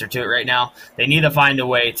perfect answer to it right now. They need to find a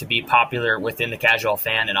way to be popular within the casual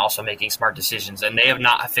fan and also making smart decisions. And they have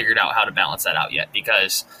not figured out how to balance that out yet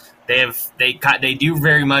because they do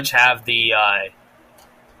very much have the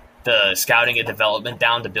scouting and development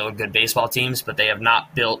down to build good baseball teams, but they have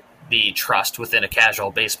not built the trust within a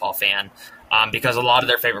casual baseball fan because a lot of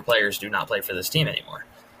their favorite players do not play for this team anymore.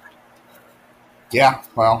 Yeah,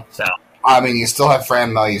 well, so I mean, you still have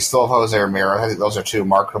Franmil, you still have Jose Ramiro. I think those are two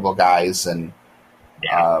marketable guys, and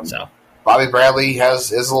so Bobby Bradley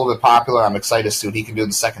is a little bit popular. I'm excited to see what he can do in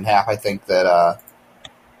the second half. I think that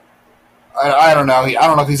I don't know. I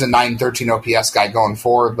don't know if he's a 913 OPS guy going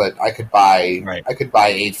forward, but I could buy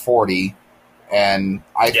 840, and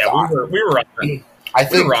we were wrong.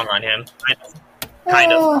 We were wrong on him.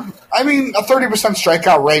 Kind of. I mean, a 30%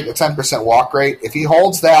 strikeout rate, a 10% walk rate. If he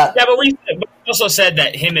holds that, yeah, but also said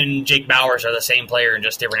that him and Jake Bowers are the same player in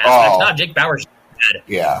just different aspects. No, Jake Bowers is dead.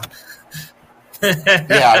 Yeah.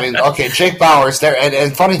 Yeah, I mean, okay, Jake Bowers there,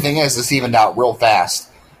 and funny thing is, this evened out real fast.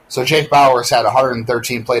 So Jake Bowers had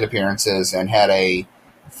 113 plate appearances and had a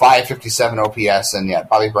 557 OPS, and yet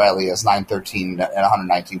Bobby Bradley has 913 and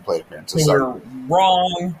 119 plate appearances. So you're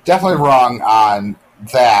wrong. Definitely wrong on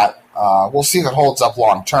that. We'll see if it holds up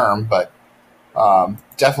long term, but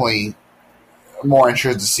definitely more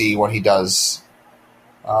interested to see what he does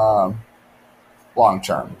long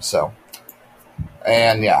term. So.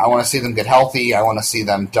 And, yeah, I want to see them get healthy. I want to see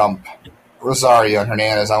them dump Rosario and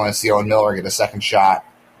Hernandez. I want to see Owen Miller get a second shot.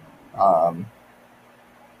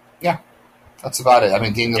 Yeah, that's about it. I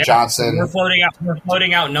mean, Daniel Johnson. We're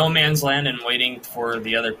floating out no man's land and waiting for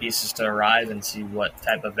the other pieces to arrive and see what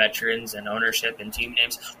type of veterans and ownership and team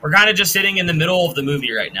names. We're kind of just sitting in the middle of the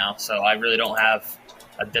movie right now, so I really don't have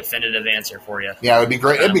a definitive answer for you. Yeah, it would be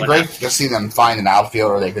great. It'd be great to see them find an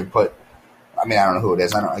outfielder they could put. I mean, I don't know who it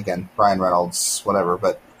is. I don't. Again, Brian Reynolds, whatever.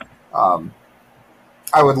 But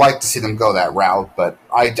I would like to see them go that route. But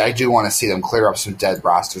I do want to see them clear up some dead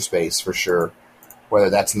roster space for sure.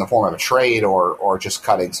 Whether that's in the form of a trade or just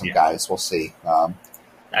cutting some guys, we'll see.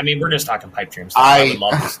 I mean, we're just talking pipe dreams. I would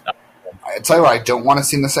love this. I tell you what, I don't want to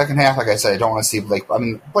see in the second half. Like I said, I don't want to see Blake. I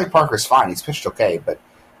mean, Blake Parker's fine; he's pitched okay, but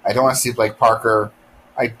I don't want to see Blake Parker.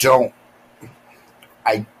 I don't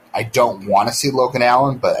want to see Logan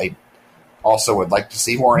Allen, but I also would like to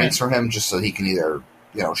see more innings from him, just so he can either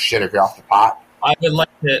shit or get off the pot. I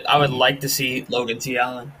would like to see Logan T.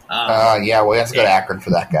 Allen. Yeah, well, we have to go to Akron for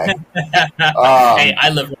that guy. Hey, I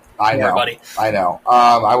live. I know, buddy. I know.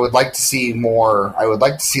 I would like to see more. I would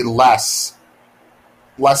like to see less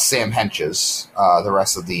Sam Henches the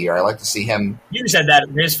rest of the year. I like to see him. You said that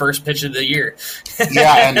in his first pitch of the year.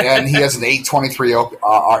 Yeah, and he has an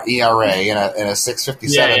 8.23 ERA and a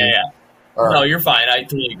 6.57. Yeah. No, you're fine. I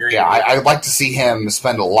totally agree. Yeah, I'd like to see him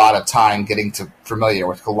spend a lot of time getting familiar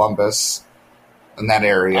with Columbus in that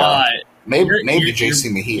area. Maybe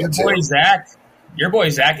JC Mejia too. Your boy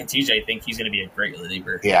Zach and TJ think he's going to be a great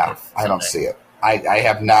reliever. Yeah, I don't see it. I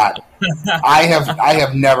have not. I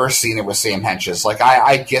have never seen it with Sam Henches. Like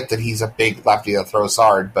I get that he's a big lefty that throws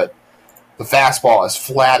hard, but the fastball is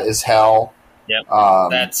flat as hell. Yep.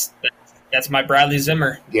 That's my Bradley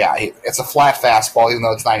Zimmer. Yeah, it's a flat fastball, even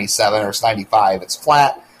though it's 97 or it's 95. It's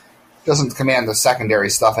flat. Doesn't command the secondary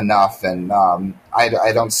stuff enough, and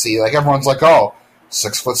I don't see, like, everyone's like,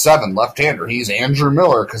 6'7", left-hander. He's Andrew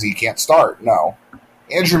Miller because he can't start. No.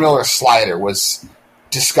 Andrew Miller's slider was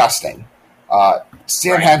disgusting.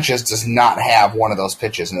 Sam Henches does not have one of those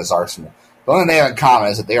pitches in his arsenal. The only thing they have in common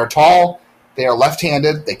is that they are tall, they are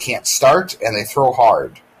left-handed, they can't start, and they throw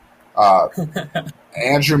hard.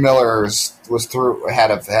 Andrew Miller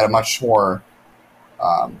had a much more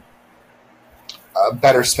a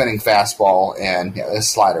better spinning fastball, and his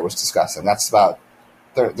slider was disgusting. That's about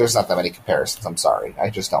there's not that many comparisons. I'm sorry, I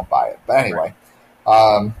just don't buy it. But anyway,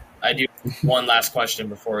 I do one last question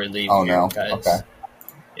before we leave. Oh no, okay.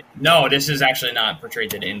 No, this is actually not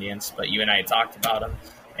portrayed to the Indians, but you and I talked about him,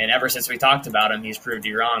 and ever since we talked about him, he's proved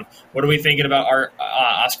you wrong. What are we thinking about our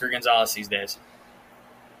Oscar Gonzalez these days?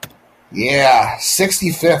 Yeah,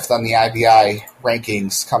 65th on the IBI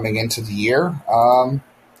rankings coming into the year. And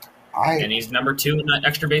he's number 2 in the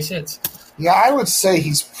extra base hits. Yeah, I would say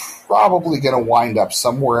he's probably going to wind up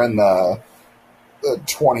somewhere in the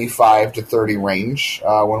 25 to 30 range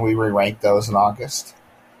when we re-rank those in August.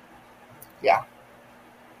 Yeah.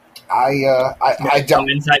 I don't.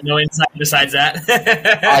 No insight besides that.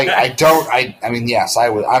 I mean, yes, I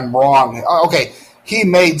would. I'm wrong. Okay. He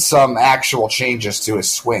made some actual changes to his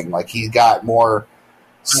swing. Like, he got more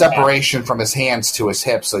separation from his hands to his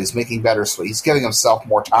hips, so he's making better swing. He's giving himself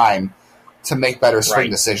more time to make better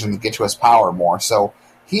swing decisions and get to his power more. So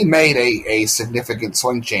he made a significant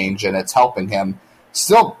swing change, and it's helping him.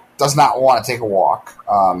 Still does not want to take a walk.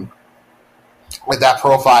 With that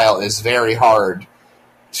profile, is very hard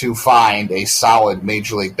to find a solid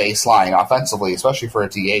major league baseline offensively, especially for a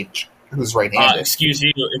DH who's right-handed. Excuse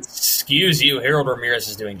you. Harold Ramirez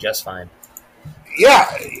is doing just fine. Yeah.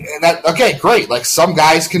 Okay, great. Like, some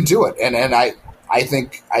guys can do it, and I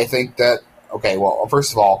think that. Okay, well,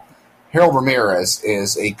 first of all, Harold Ramirez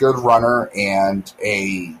is a good runner and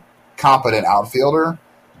a competent outfielder.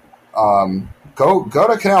 Go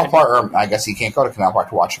to Canal Park. Or I guess he can't go to Canal Park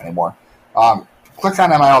to watch him anymore. Click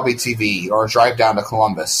on MILB TV or drive down to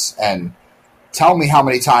Columbus and tell me how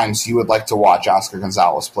many times you would like to watch Oscar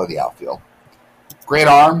Gonzalez play the outfield. Great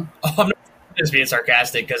arm. I'm not just being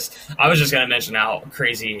sarcastic because I was just going to mention how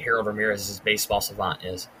crazy Harold Ramirez's baseball savant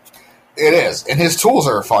is. It is, and his tools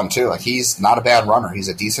are fun too. Like, he's not a bad runner; he's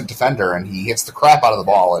a decent defender, and he hits the crap out of the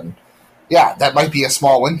ball. And yeah, that might be a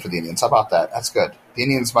small win for the Indians. How about that? That's good. The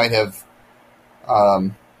Indians might have.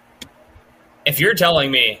 If you're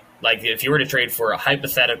telling me, like, if you were to trade for a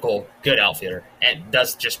hypothetical good outfielder, and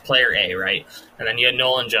does just player A, right, and then you had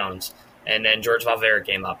Nolan Jones, and then George Valverde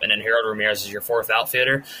came up, and then Harold Ramirez is your fourth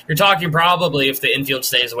outfielder, you're talking probably, if the infield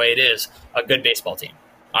stays the way it is, a good baseball team.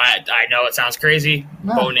 I know it sounds crazy.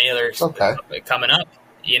 No, Bo Naylor's okay. Coming up.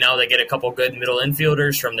 You know, they get a couple good middle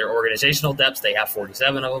infielders from their organizational depths. They have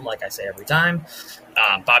 47 of them, like I say every time.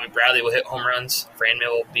 Bobby Bradley will hit home runs.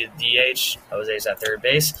 Franmil will be the DH. Jose's at third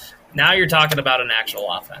base. Now you're talking about an actual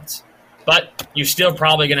offense. But you're still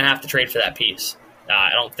probably going to have to trade for that piece.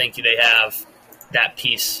 I don't think they have that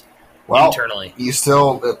piece internally. You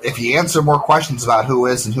still, if you answer more questions about who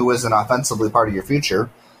is and who isn't offensively part of your future,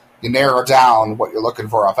 you narrow down what you're looking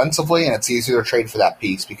for offensively, and it's easier to trade for that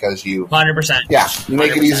piece because you 100%. Yeah, you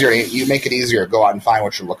make 100%. it easier. You make it easier to go out and find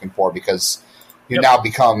what you're looking for because you now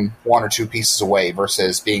become one or two pieces away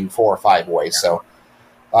versus being 4 or 5 away. Yeah. So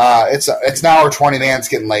it's now 20, man. It's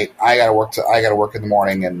getting late. I got to work in the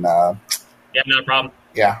morning, and yeah, no problem.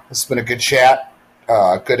 Yeah, this has been a good chat.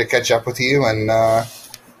 Good to catch up with you, and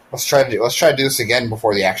let's try to do this again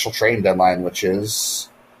before the actual trading deadline, which is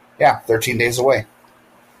 13 days away.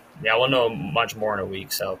 Yeah, we'll know much more in a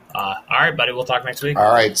week. So, all right, buddy, we'll talk next week.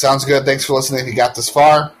 All right, sounds good. Thanks for listening if you got this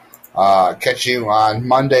far. Catch you on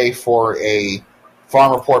Monday for a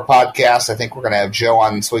Farm Report podcast. I think we're going to have Joe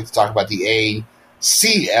on this week to talk about the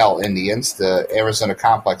ACL Indians, the Arizona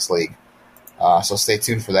Complex League. So stay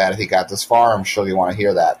tuned for that if you got this far. I'm sure you want to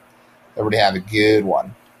hear that. Everybody have a good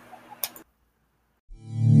one.